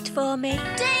Bee picked for me.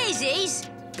 Daisies?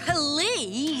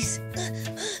 Please?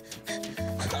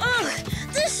 Oh,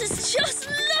 this is just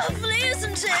lovely,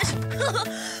 isn't it?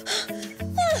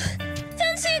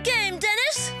 Fancy a game,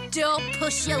 Dennis? Don't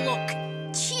push your luck.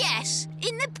 Chess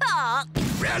in the park?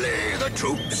 Rally the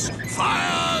troops!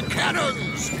 Fire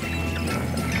cannons!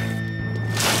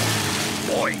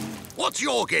 Boy, what's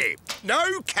your game?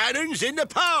 No cannons in the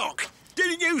park.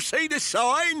 Didn't you see the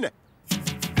sign?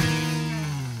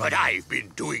 But I've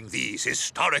been doing these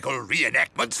historical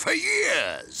reenactments for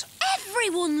years.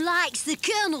 Everyone likes the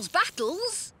Colonel's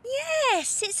battles.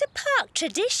 Yes, it's a park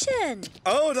tradition.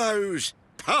 Are those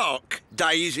park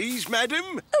daisies,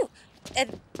 madam? Oh,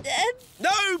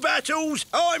 No battles!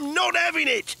 I'm not having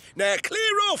it! Now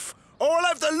clear off, or I'll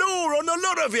have the law on the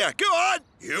lot of you. Go on!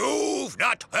 You've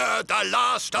not heard the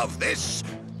last of this,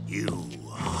 you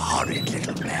horrid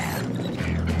little man.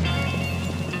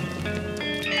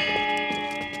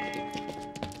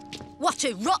 What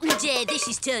a rotten day this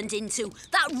has turned into.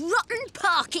 That rotten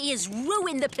parky has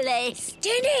ruined the place.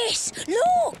 Dennis,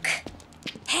 look!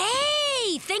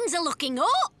 Hey, things are looking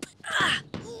up.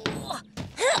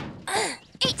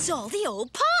 It's all the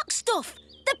old park stuff.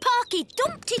 The parky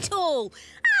dumped it all.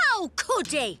 How could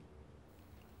he?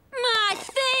 My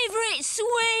favourite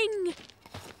swing.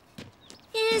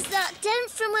 Here's that dent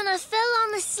from when I fell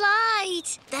on the slide.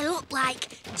 They look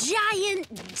like giant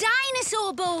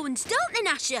dinosaur bones, don't they,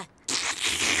 Gnasher?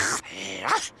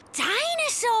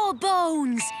 Dinosaur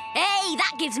bones! Hey,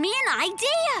 that gives me an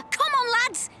idea. Come on,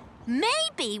 lads.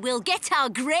 Maybe we'll get our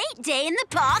great day in the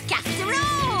park after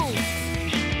all.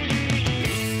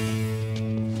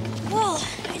 Well,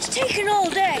 it's taken all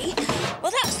day.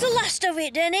 Well, that's the last of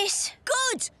it, Dennis.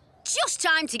 Good. Just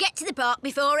time to get to the park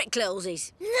before it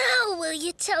closes. Now, will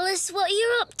you tell us what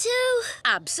you're up to?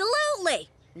 Absolutely.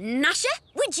 Gnasher,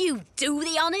 would you do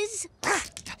the honours?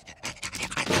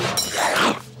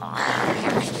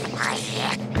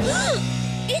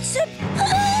 It's a...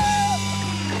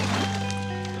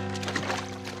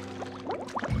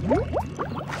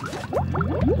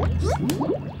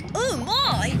 Oh,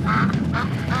 my!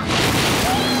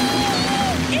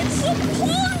 It's a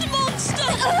pond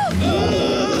monster!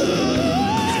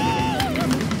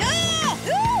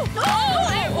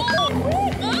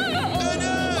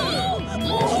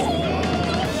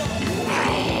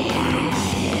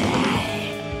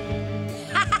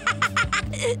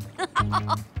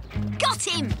 Got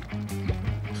him!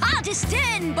 Hardest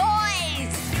turn,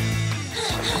 boys!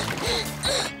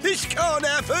 This can't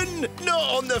happen. Not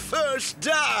on the first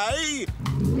day.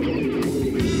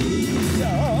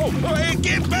 Oh, hey,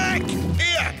 get back!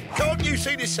 Here, can't you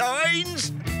see the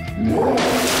signs?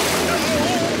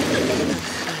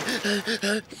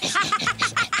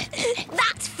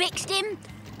 That's fixed him.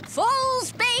 Full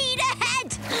speed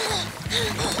ahead!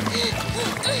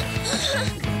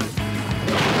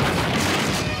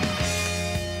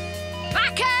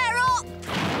 Back her up!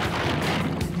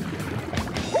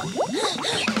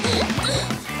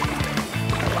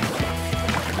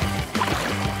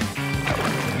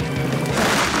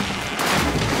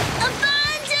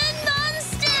 Abandoned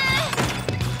monster!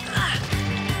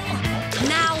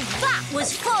 Now that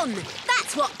was fun.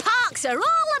 That's what parks are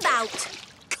all about.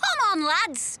 Come on,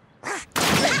 lads.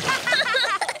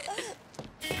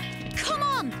 Come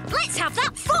on, let's have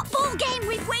that football game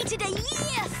we've waited a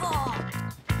year for.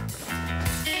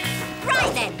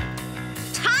 Right then,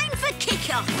 time for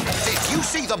kick-off. Did you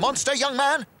see the monster, young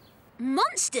man?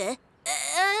 Monster?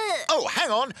 Oh, hang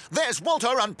on. There's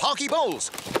Walter and Parky Bowles.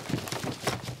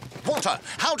 Walter,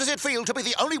 how does it feel to be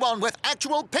the only one with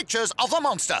actual pictures of the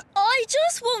monster? I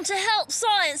just want to help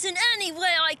science in any way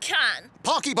I can.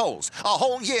 Parky Bowls, a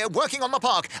whole year working on the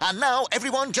park, and now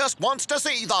everyone just wants to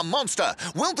see the monster.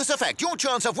 Will this affect your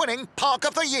chance of winning Park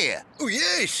of the Year? Oh,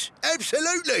 yes,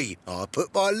 absolutely. I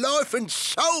put my life and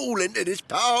soul into this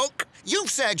park. You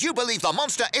said you believe the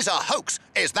monster is a hoax.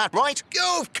 Is that right?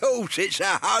 Of course it's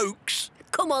a hoax.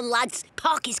 Come on, lads.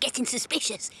 Parky's getting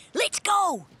suspicious. Let's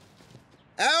go.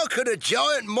 How could a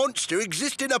giant monster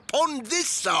exist in a pond this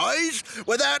size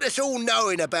without us all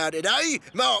knowing about it, eh?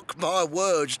 Mark my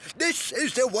words, this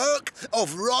is the work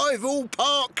of rival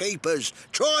park keepers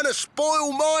trying to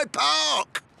spoil my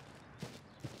park.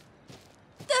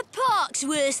 The park's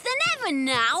worse than ever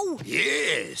now.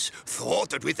 Yes,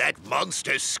 thought that with that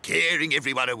monster scaring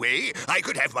everyone away, I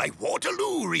could have my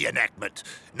Waterloo reenactment.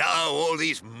 Now all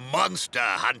these monster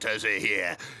hunters are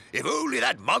here. If only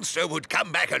that monster would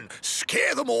come back and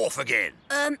scare them off again.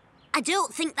 I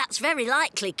don't think that's very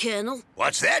likely, Colonel.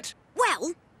 What's that?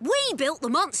 Well, we built the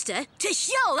monster to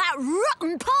show that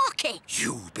rotten Parky.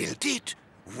 You built it?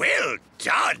 Well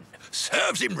done.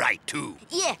 Serves him right, too.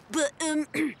 Yeah, but,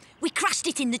 we crashed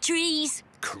it in the trees.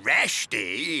 Crashed,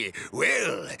 eh?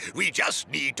 Well, we just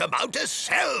need to mount a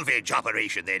salvage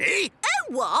operation then, eh? Oh,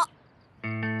 what?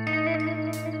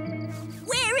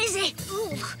 Where is it?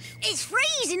 Ooh, it's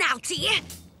freezing out here.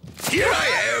 Here I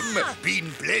am,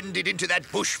 been blended into that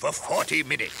bush for 40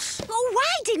 minutes. Oh,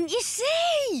 why didn't you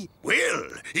see? Well,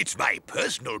 it's my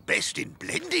personal best in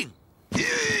blending.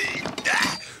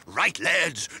 Right,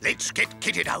 lads, let's get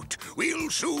kitted out. We'll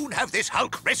soon have this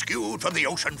Hulk rescued from the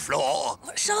ocean floor.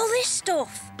 What's all this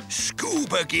stuff?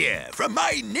 Scuba gear from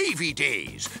my Navy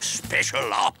days.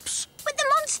 Special ops. But the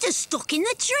monster's stuck in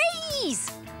the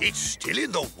trees. It's still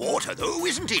in the water, though,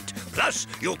 isn't it? Plus,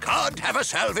 you can't have a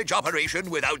salvage operation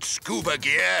without scuba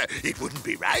gear. It wouldn't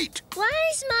be right.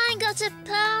 Why's mine got a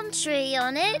palm tree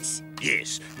on it?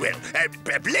 Yes, well,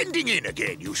 blending in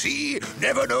again, you see.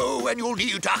 Never know when you'll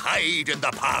need to hide in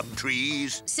the palm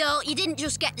trees. So you didn't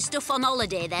just get the stuff on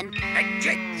holiday, then?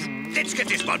 Let's get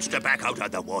this monster back out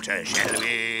on the water, shall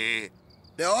we?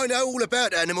 Now, I know all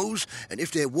about animals, and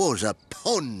if there was a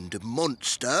pond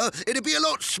monster, it'd be a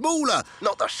lot smaller,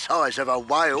 not the size of a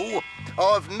whale.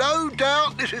 I've no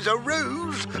doubt this is a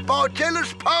ruse by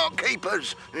jealous park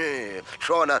keepers,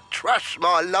 trying to trash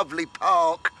my lovely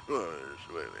park.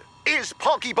 Is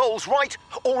Parky Bowls right,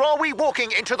 or are we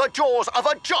walking into the jaws of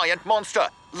a giant monster?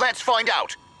 Let's find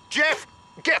out. Jeff,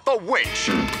 get the winch.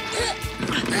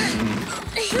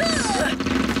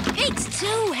 It's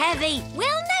too heavy. We'll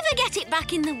never get it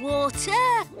back in the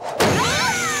water.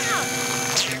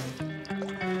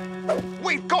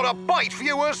 We've got a bite,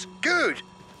 viewers. Good.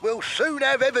 We'll soon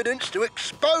have evidence to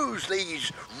expose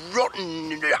these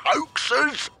rotten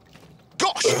hoaxers.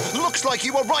 Gosh, looks like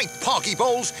you were right, Parky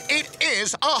Bowls. It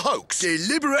is a hoax.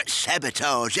 Deliberate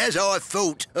sabotage, as I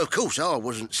thought. Of course, I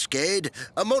wasn't scared.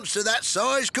 A monster that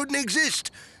size couldn't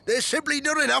exist. There's simply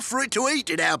not enough for it to eat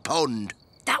in our pond.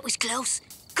 That was close.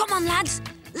 Come on, lads.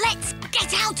 Let's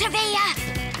get out of here.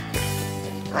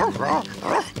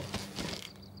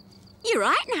 You're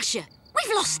right, Gnasher.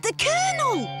 We've lost the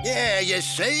Colonel. Yeah, you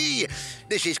see?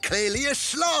 This is clearly a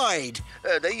slide.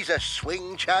 These are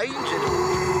swing chains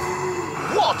and...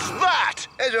 What's that?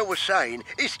 As I was saying,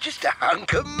 it's just a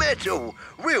hunk of metal.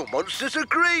 Real monsters are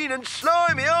green and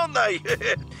slimy, aren't they?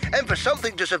 And for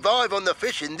something to survive on the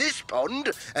fish in this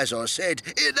pond, as I said,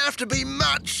 it'd have to be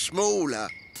much smaller.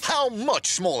 How much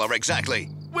smaller exactly?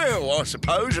 Well, I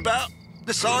suppose about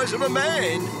the size of a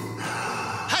man.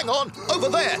 Hang on, over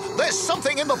there. There's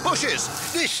something in the bushes.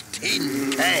 This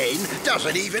tin can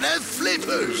doesn't even have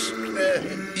flippers.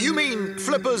 You mean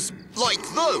flippers like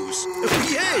those?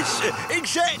 Yes,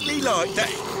 exactly like that.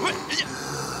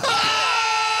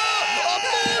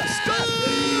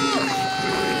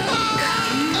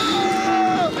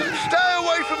 Stay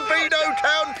away from Beano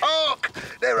Town Park.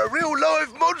 There are real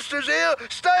live monsters here.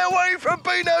 Stay away from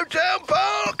Beano Town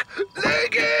Park.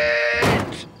 Leg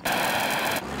it!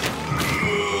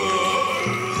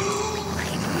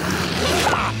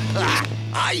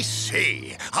 I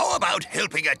say, how about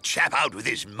helping a chap out with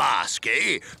his mask,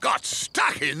 eh? Got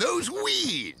stuck in those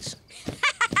weeds.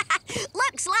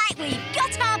 Looks like we've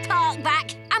got our park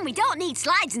back, and we don't need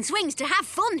slides and swings to have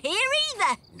fun here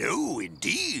either. No,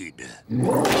 indeed.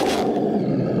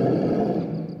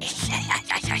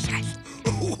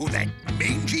 Oh, that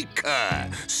mangy cur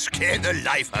scared the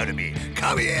life out of me.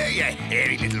 Come here, you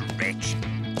hairy little wretch.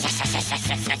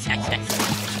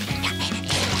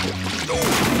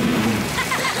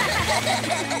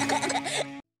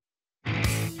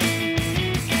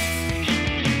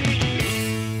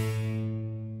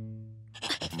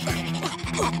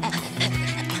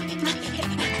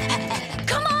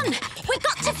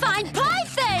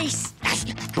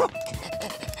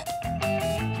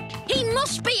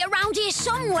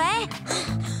 somewhere.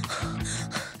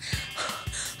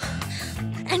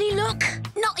 Any luck?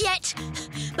 Not yet.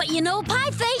 But you know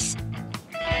Pieface?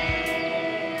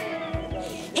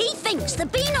 He thinks the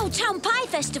Beano Town Pie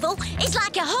Festival is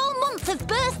like a whole month of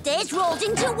birthdays rolled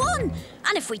into one.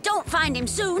 And if we don't find him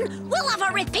soon, we'll have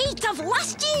a repeat of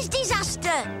last year's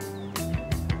disaster.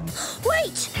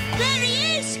 Wait! There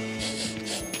he is!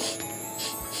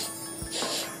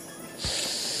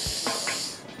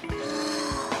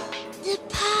 The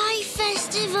Pie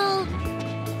Festival.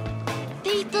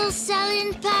 People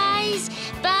selling pies,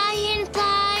 buying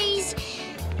pies,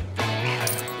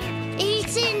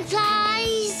 eating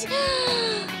pies.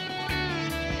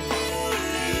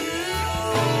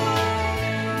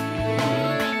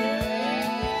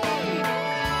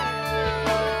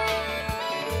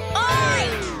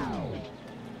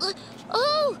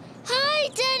 Oh, hi,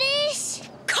 Dennis.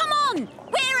 Come on,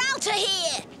 we're out of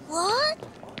here. What?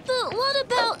 But what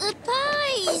about the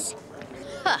pies?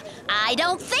 Huh, I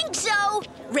don't think so.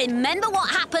 Remember what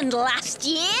happened last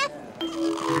year? I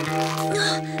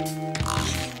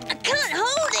can't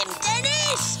hold him,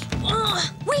 Dennis!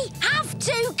 We have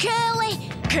to, Curly.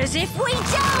 'Cause if we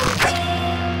don't...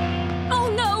 Oh,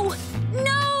 no.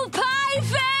 No,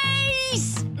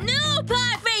 Pieface! No,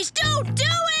 Pieface, don't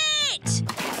do it!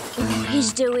 Oh,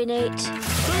 he's doing it.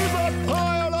 Leave that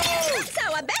pie alone! That's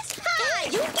our best pie!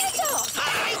 You get off!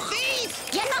 Pie thief!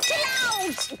 You're not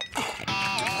allowed!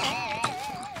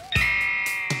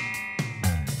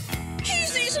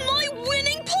 He's eaten my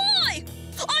winning pie!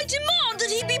 I demand that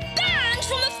he be banned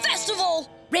from the festival!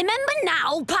 Remember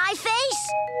now, Pieface?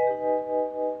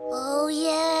 Oh,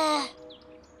 yeah.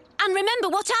 And remember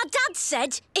what our dad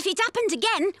said? If it happened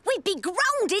again, we'd be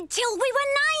grounded till we were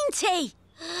 90.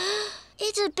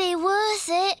 It'd be worth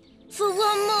it for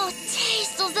one more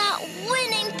taste of that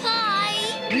winning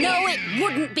pie. No, it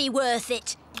wouldn't be worth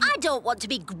it. I don't want to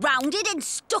be grounded and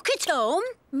stuck at home.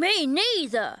 Me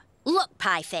neither. Look,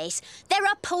 Pieface, there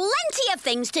are plenty of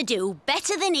things to do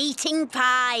better than eating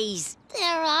pies.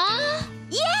 There are?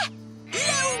 Yeah,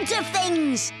 loads of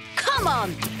things. Come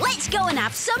on, let's go and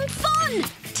have some fun.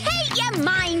 Take your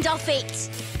mind off it.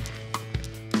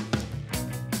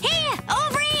 Here,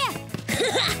 over here.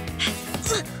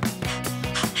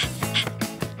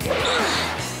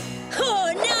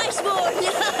 Oh, nice one!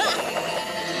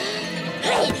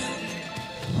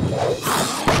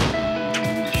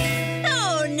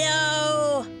 Oh,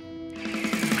 no!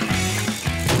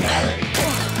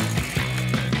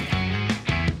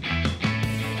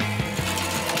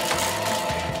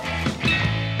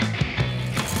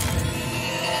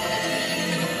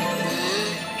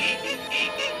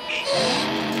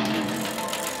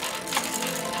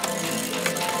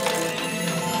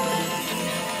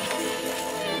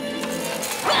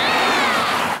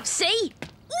 See?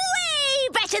 Way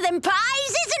better than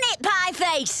pies, isn't it,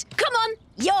 Pieface? Come on,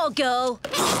 your go.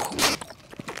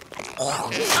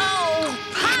 Oh,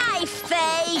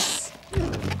 Pieface!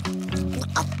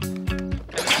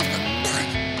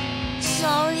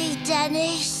 Sorry,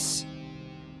 Dennis.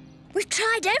 We've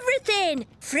tried everything.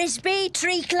 Frisbee,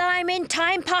 tree climbing,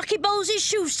 tying Pokeballs'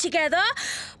 shoes together.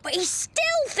 But he's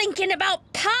still thinking about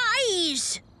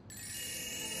pies.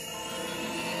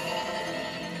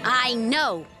 I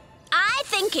know. I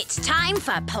think it's time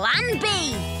for Plan B.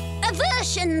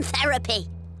 Aversion therapy.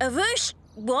 Averse?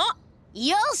 What?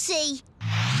 You'll see.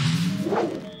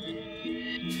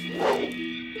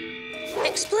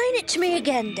 Explain it to me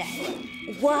again, then.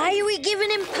 Why are we giving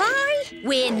him pie?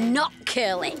 We're not,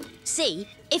 Curly. See,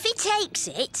 if he takes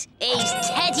it, his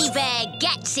teddy bear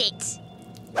gets it.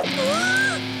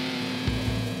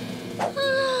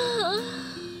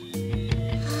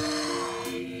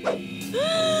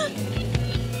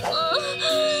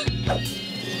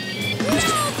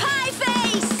 No,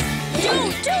 Pieface!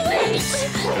 Don't do it!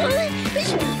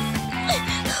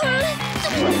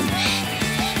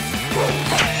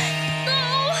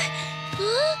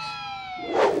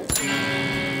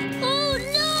 Oh,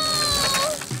 no!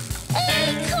 Hey,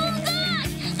 come back!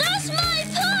 That's my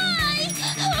pie!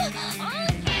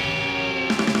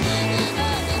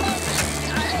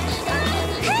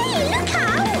 Hey, look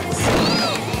out!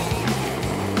 Hey!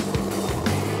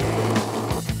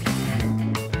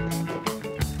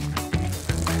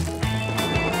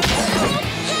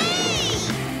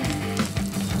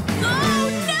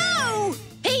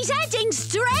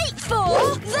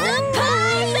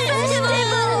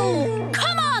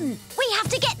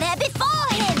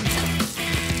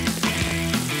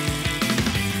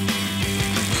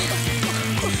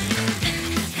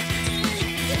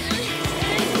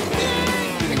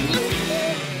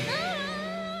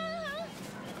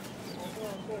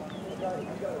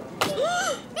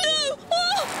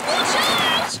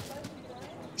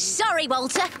 Sorry,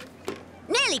 Walter.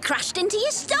 Nearly crashed into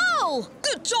your stall.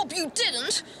 Good job you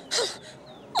didn't.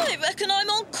 I reckon I'm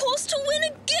on course to win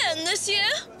again this year.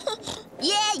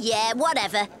 Yeah,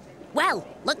 whatever. Well,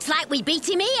 looks like we beat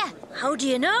him here. How do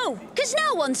you know? 'Cause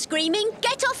no one's screaming,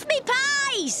 "Get off me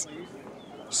pies!"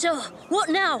 So, what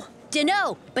now?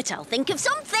 Dunno, but I'll think of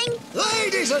something.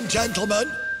 Ladies and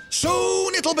gentlemen,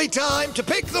 soon it'll be time to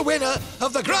pick the winner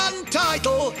of the grand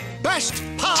title Best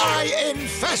Pie in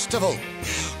Festival,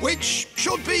 which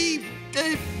should be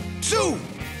soon.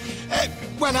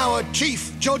 When our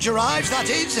chief judge arrives, that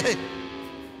is.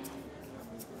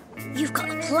 You've got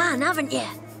a plan, haven't you?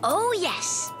 Oh,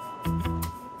 yes.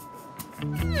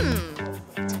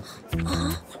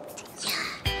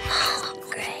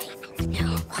 Great.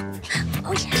 No.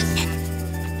 Oh, yes.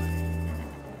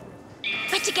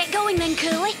 Better get going then,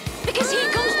 Curly, because here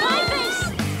comes Pieface.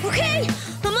 OK,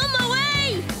 I'm on my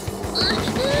way.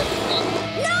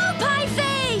 No,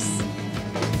 Pieface!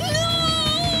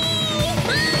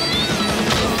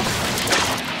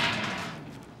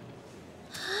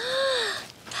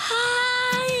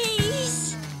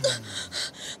 Pies.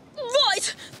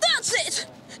 Right, that's it.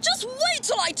 Just wait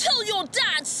till I tell your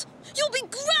dads. You'll be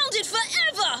grounded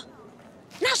forever.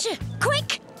 Gnasher,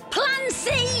 quick! Plan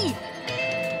C!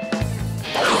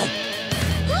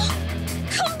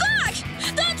 Come back!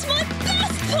 That's my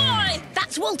best pie!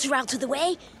 That's Walter out of the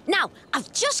way. Now,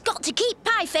 I've just got to keep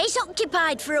Pieface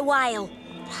occupied for a while.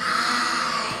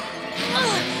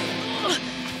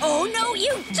 Oh, no,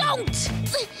 you don't!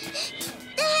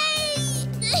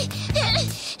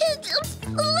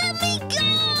 Let me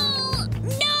go!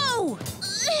 No!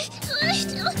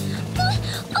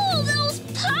 All those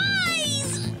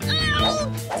pies!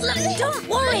 Don't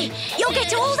worry. You'll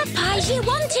get all the pies you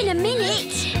want in a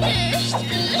minute.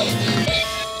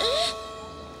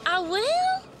 I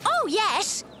will? Oh,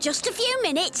 yes. Just a few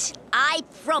minutes. I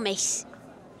promise.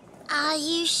 Are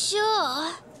you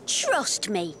sure? Trust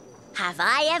me. Have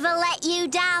I ever let you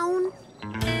down?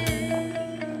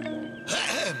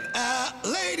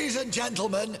 Ladies and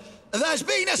gentlemen, there's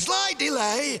been a slight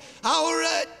delay. Our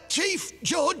chief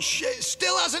judge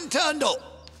still hasn't turned up.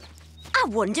 I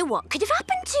wonder what could have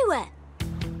happened to her.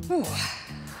 Oh,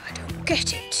 I don't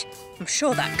get it. I'm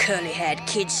sure that curly-haired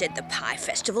kid said the pie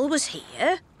festival was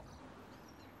here.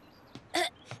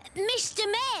 Mr.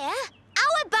 Mayor,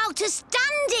 how about a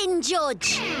stand-in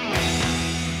judge?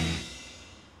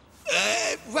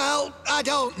 Well, I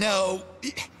don't know.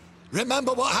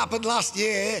 Remember what happened last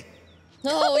year?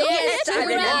 Oh, yes, I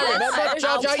remember.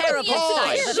 Judge ate the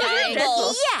pie.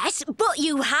 Yes, but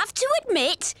you have to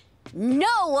admit,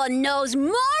 no one knows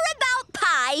more about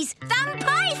pies than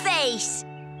Pieface.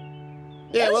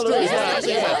 Yeah, well, there is that.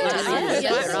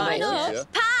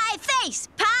 Pieface!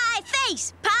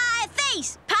 Pieface!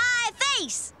 Pieface!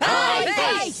 Pieface!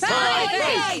 Pieface!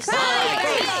 Pieface! Pieface!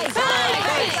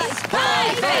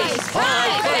 Pieface!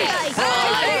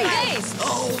 Pieface!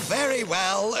 Oh, very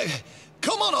well.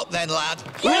 Come on up then, lad.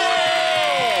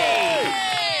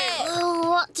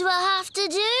 What do I have to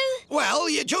do? Well,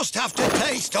 you just have to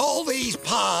taste all these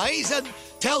pies and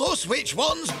tell us which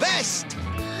one's best.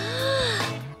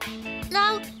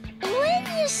 Now, when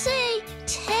you say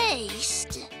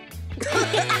taste...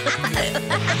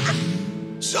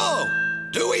 So,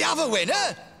 do we have a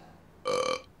winner?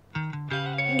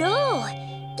 No,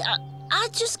 I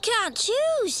just can't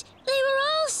choose. They were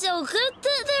all so good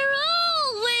that they're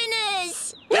all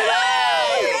winners.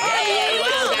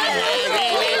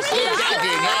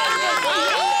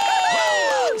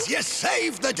 You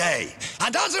saved the day.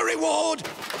 And as a reward,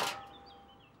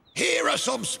 here are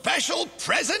some special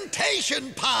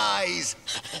presentation pies.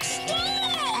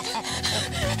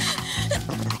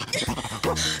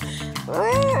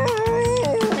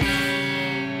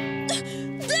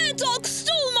 Their dog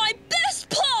stole my best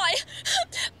pie!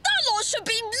 That lot should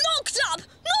be locked up,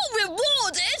 not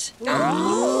rewarded!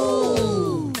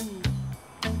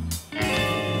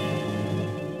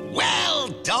 Well,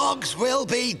 dogs will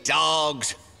be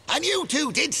dogs. And you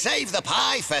two did save the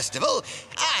pie festival.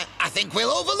 I think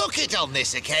we'll overlook it on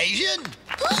this occasion.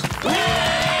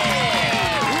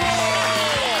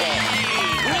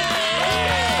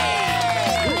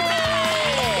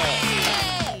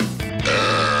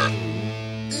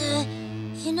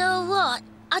 You know what?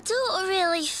 I don't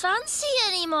really fancy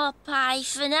any more pie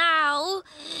for now.